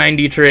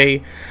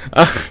 1993,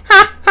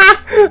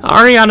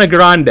 Ariana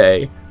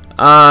Grande.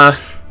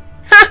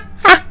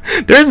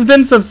 There's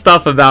been some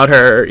stuff about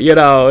her, you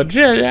know.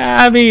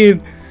 I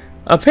mean,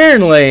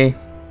 apparently,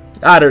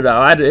 I don't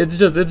know.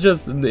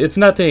 It's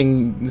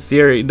nothing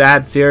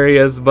that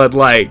serious, but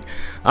like,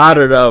 I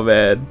don't know,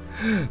 man.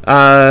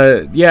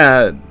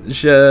 Yeah,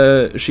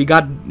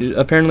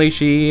 apparently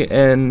she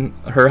and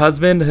her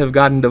husband have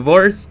gotten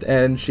divorced,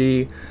 and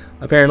she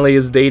apparently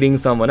is dating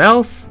someone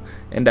else,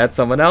 and that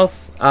someone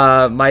else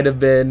might or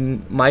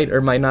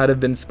might not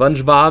have been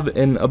SpongeBob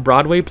in a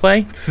Broadway play,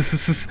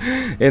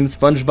 in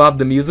SpongeBob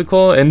the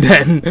Musical, and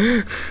then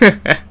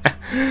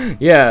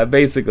yeah,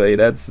 basically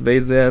that's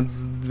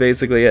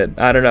basically it.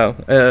 I don't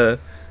know.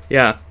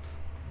 Yeah.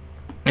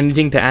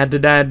 Anything to add to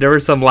that? There were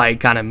some like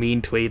kind of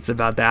mean tweets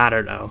about that.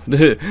 I don't know.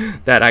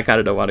 That I kind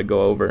of don't want to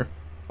go over.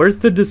 Where's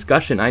the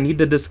discussion? I need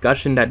the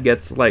discussion that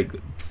gets like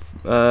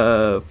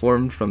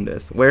formed from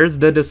this. Where's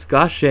the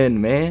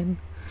discussion, man?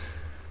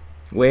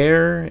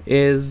 Where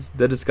is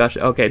the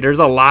discussion? Okay, there's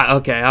a lot.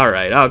 Okay, all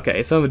right.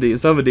 Okay, some of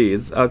these.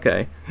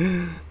 Okay.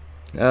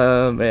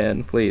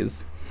 Man,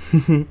 please.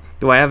 Do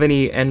I have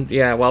any? And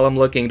yeah, while I'm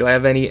looking, do I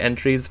have any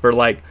entries for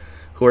like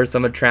who are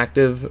some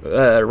attractive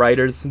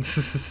writers?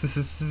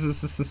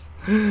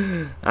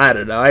 I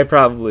don't know. I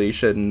probably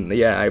shouldn't.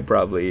 Yeah, I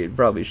probably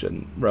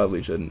shouldn't.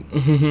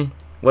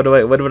 What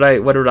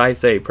would I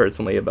say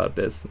personally about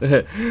this?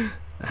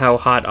 How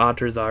hot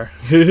otters are.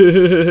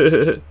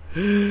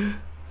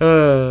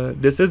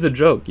 This is a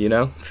joke, you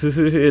know.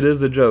 It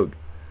is a joke.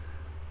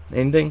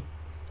 Anything?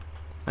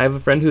 I have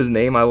a friend whose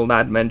name I will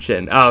not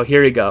mention. Oh,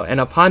 here we go. And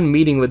upon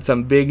meeting with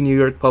some big New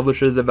York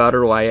publishers about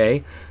her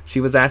YA,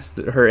 she was asked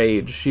her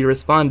age. She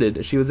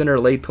responded she was in her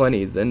late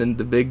 20s, and then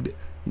the big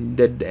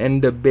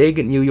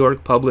New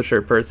York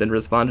publisher person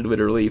responded with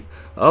relief,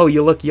 "Oh,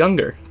 you look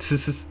younger."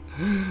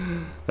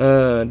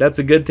 That's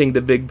a good thing,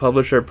 the big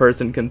publisher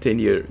person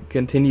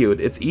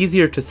continued. It's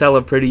easier to sell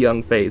a pretty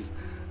young face.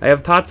 I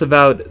have thoughts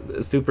about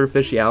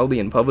superficiality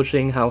in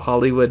publishing, how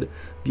Hollywood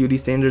beauty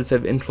standards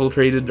have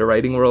infiltrated the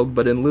writing world,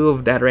 but in lieu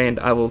of that rant,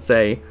 I will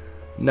say,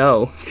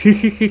 no.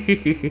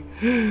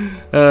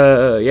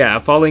 Yeah,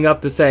 following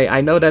up to say,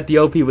 I know that the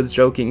OP was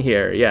joking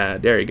here. Yeah,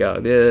 there you go.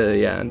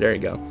 Yeah, there you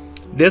go.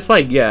 This,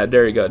 like, yeah,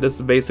 there you go. This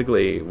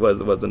basically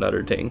was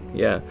another thing.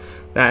 Yeah,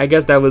 I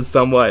guess that was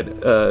somewhat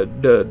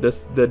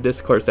the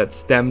discourse that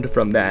stemmed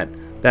from that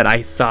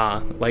I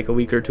saw like a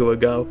week or two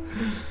ago.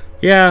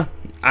 Yeah,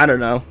 I don't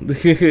know.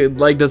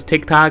 Like, does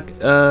TikTok,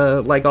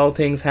 like all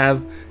things,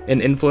 have an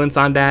influence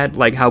on that?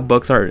 Like how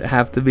books not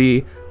have to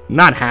be,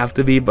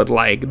 but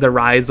like the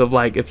rise of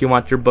like, if you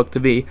want your book to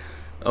be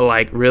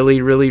like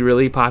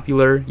really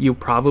popular, you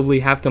probably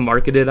have to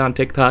market it on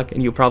TikTok,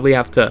 and you probably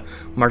have to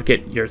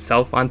market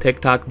yourself on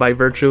TikTok by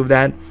virtue of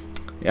that.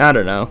 I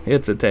don't know.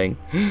 It's a thing.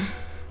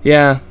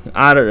 Yeah,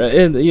 I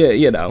don't know.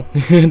 You know,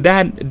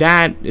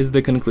 that is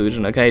the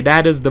conclusion. Okay,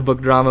 that is the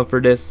book drama for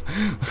this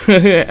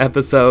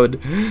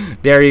episode.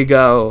 There you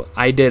go.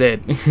 I did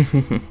it.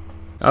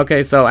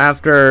 Okay, so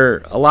after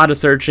a lot of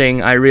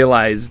searching, I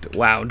realized,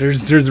 wow,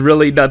 there's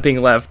really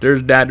nothing left.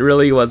 That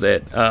really was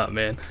it. Oh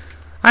man,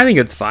 I think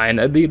it's fine.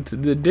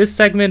 This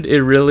segment,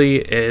 it really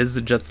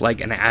is just like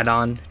an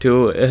add-on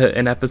to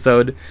an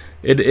episode.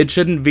 It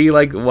shouldn't be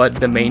like what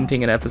the main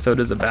thing an episode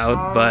is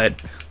about,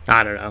 but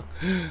I don't know.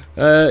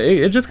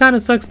 It just kind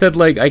of sucks that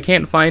like I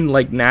can't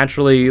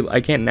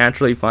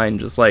naturally find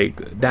just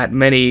like that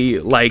many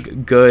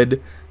like good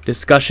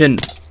discussion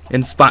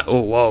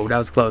oh whoa, that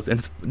was close.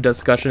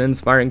 Discussion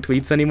inspiring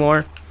tweets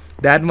anymore.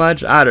 That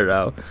much, I don't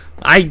know.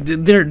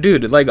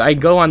 Dude, like I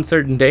go on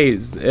certain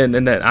days and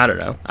then I don't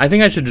know. I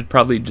think I should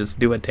probably just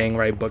do a thing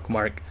where I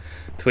bookmark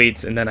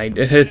tweets and then I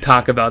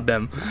talk about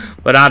them.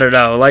 But I don't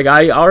know. Like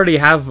I already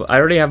have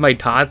my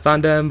thoughts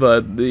on them,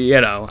 but you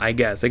know, I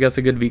guess it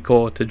could be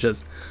cool to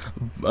just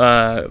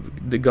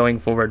going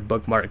forward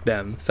bookmark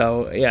them.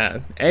 So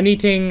yeah,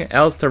 anything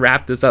else to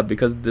wrap this up,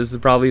 because this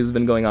probably has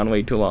been going on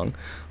way too long.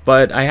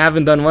 But I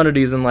haven't done one of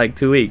these in like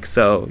 2 weeks,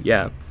 so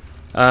yeah.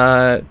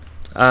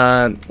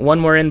 One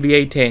more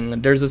NBA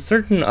thing. There's a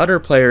certain other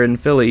player in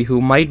Philly who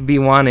might be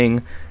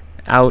wanting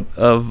out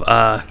of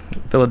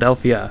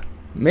Philadelphia.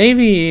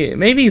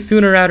 Maybe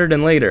sooner rather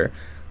than later.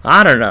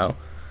 I don't know.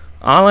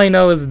 All I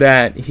know is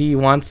that he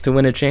wants to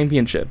win a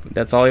championship.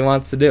 That's all he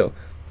wants to do.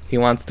 He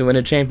wants to win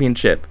a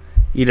championship,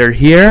 either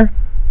here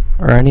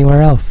or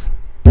anywhere else.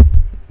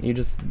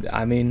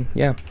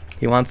 Yeah.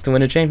 He wants to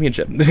win a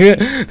championship.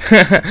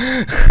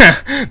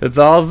 That's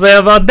all I'll say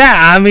about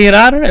that. I mean,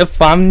 I don't know.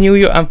 If I'm New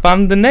York, if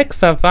I'm the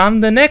Knicks,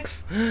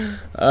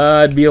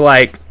 I'd be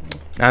like,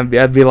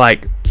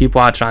 keep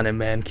watch on it,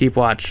 man. Keep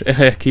watch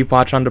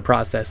on the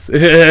process.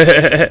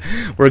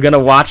 We're gonna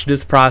watch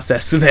this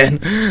process,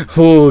 man.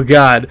 Oh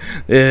God,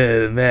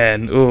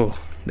 man. Oh,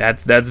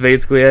 that's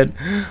basically it.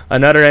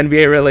 Another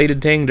NBA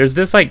related thing. There's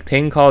this like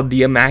thing called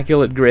the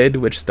Immaculate Grid,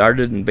 which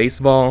started in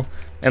baseball.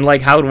 And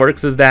like how it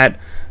works is that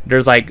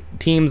there's like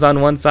teams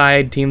on one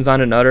side, teams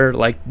on another.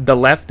 Like the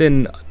left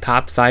and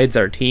top sides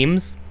are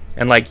teams,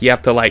 and like you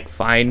have to like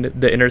find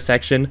the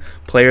intersection,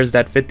 players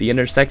that fit the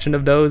intersection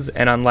of those.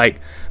 And on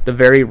like the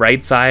very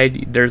right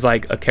side, there's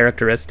like a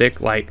characteristic,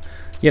 like,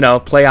 you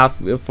know,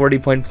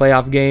 40-point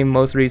playoff game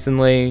most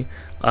recently,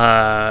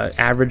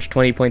 average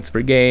 20 points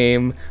per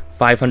game,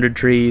 500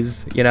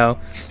 trees. You know,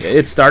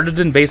 it started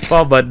in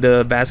baseball, but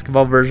the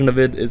basketball version of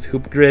it is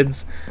hoop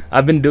grids.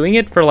 I've been doing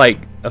it for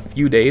like a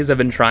few days. I've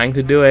been trying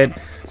to do it.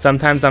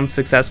 Sometimes I'm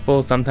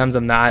successful, sometimes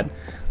I'm not.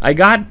 I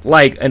got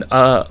like an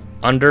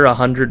under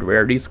 100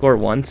 rarity score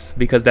once,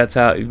 because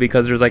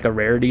there's like a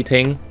rarity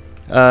thing.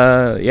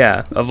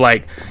 Yeah, of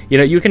like, you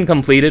know, you can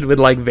complete it with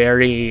like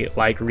very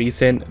like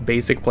recent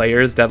basic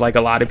players that like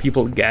a lot of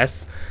people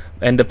guess,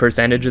 and the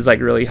percentage is like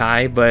really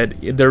high.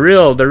 But the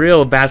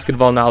real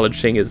basketball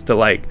knowledge thing is to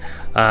like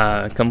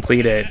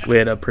complete it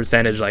with a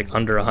percentage like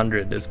under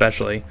 100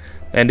 especially.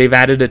 And they've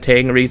added a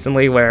thing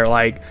recently where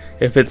like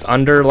if it's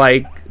under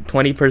like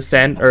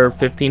 20% or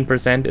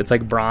 15%, it's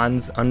like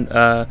bronze.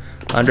 Under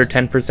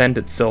 10%,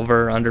 it's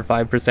silver. Under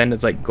 5%,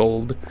 it's like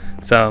gold.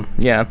 So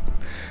yeah.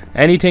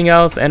 Anything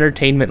else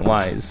entertainment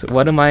wise?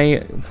 What am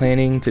I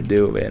planning to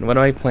do, man? What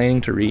am I planning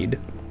to read?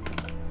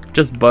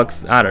 Just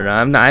books. I don't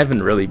know. I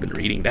haven't really been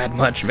reading that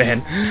much,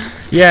 man.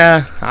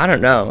 Yeah, I don't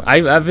know.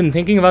 I've been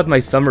thinking about my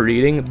summer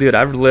reading. Dude,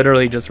 I've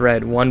literally just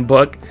read one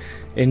book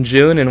in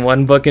June and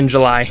one book in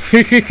July.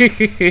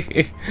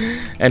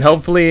 And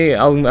hopefully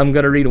I'm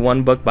gonna read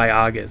one book by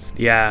August.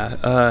 Yeah.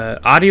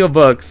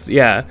 Audiobooks.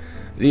 Yeah.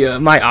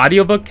 My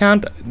audiobook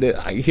count,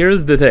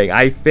 here's the thing.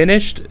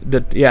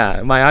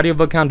 My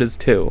audiobook count is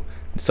 2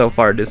 so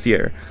far this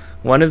year.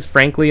 One is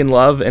Frankly in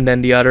Love, and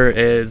then the other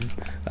is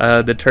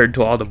the Turd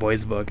to All the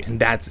Boys book, and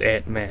that's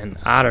it, man.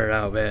 I don't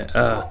know, man.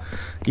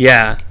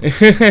 Yeah.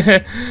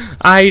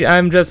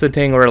 I'm just a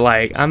thing where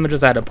like I'm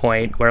just at a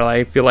point where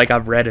I feel like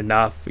I've read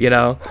enough, you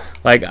know.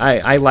 Like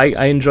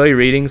I enjoy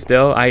reading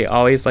still. I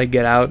always like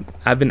get out.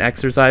 I've been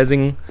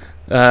exercising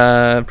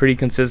pretty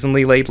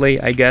consistently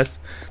lately, I guess.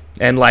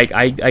 And like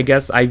I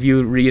guess I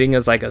view reading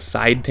as like a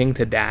side thing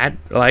to that,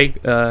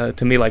 like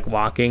to me, like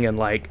walking and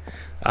like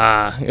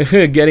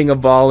getting a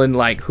ball and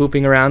like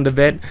hooping around a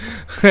bit.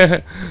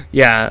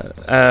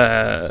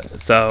 Yeah.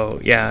 So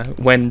yeah,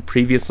 when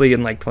previously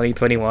in like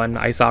 2021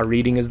 I saw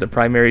reading as the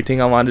primary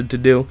thing I wanted to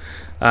do,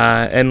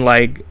 and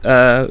like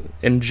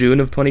in June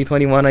of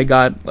 2021 I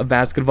got a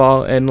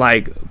basketball and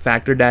like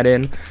factored that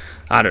in.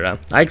 I don't know,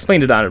 I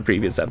explained it on a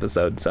previous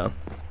episode. So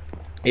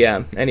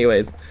yeah,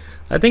 anyways,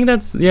 I think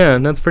that's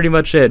pretty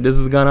much it. This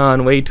has gone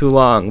on way too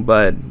long,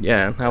 but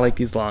yeah, I like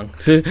these long.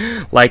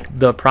 Like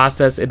the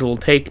process it will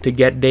take to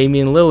get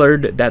Damian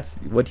Lillard, that's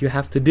what you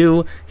have to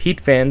do.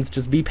 Heat fans,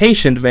 just be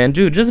patient, man.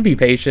 Dude, just be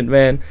patient,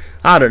 man.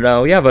 I don't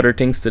know. You have other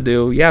things to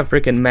do. You have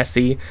freaking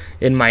Messi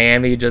in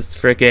Miami, just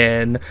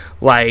freaking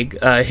like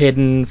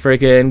hidden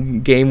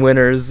freaking game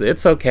winners.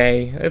 It's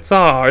okay. It's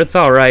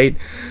all right.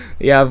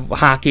 You have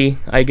hockey,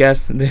 I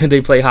guess.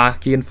 They play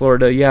hockey in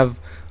Florida. You have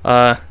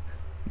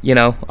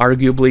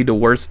arguably the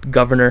worst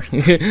governor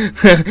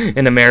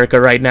in America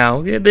right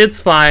now.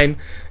 It's fine.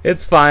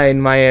 It's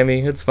fine,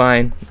 Miami. It's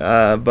fine.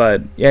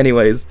 But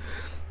anyways,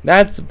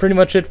 that's pretty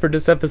much it for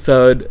this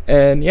episode.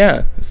 And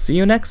yeah, see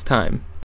you next time.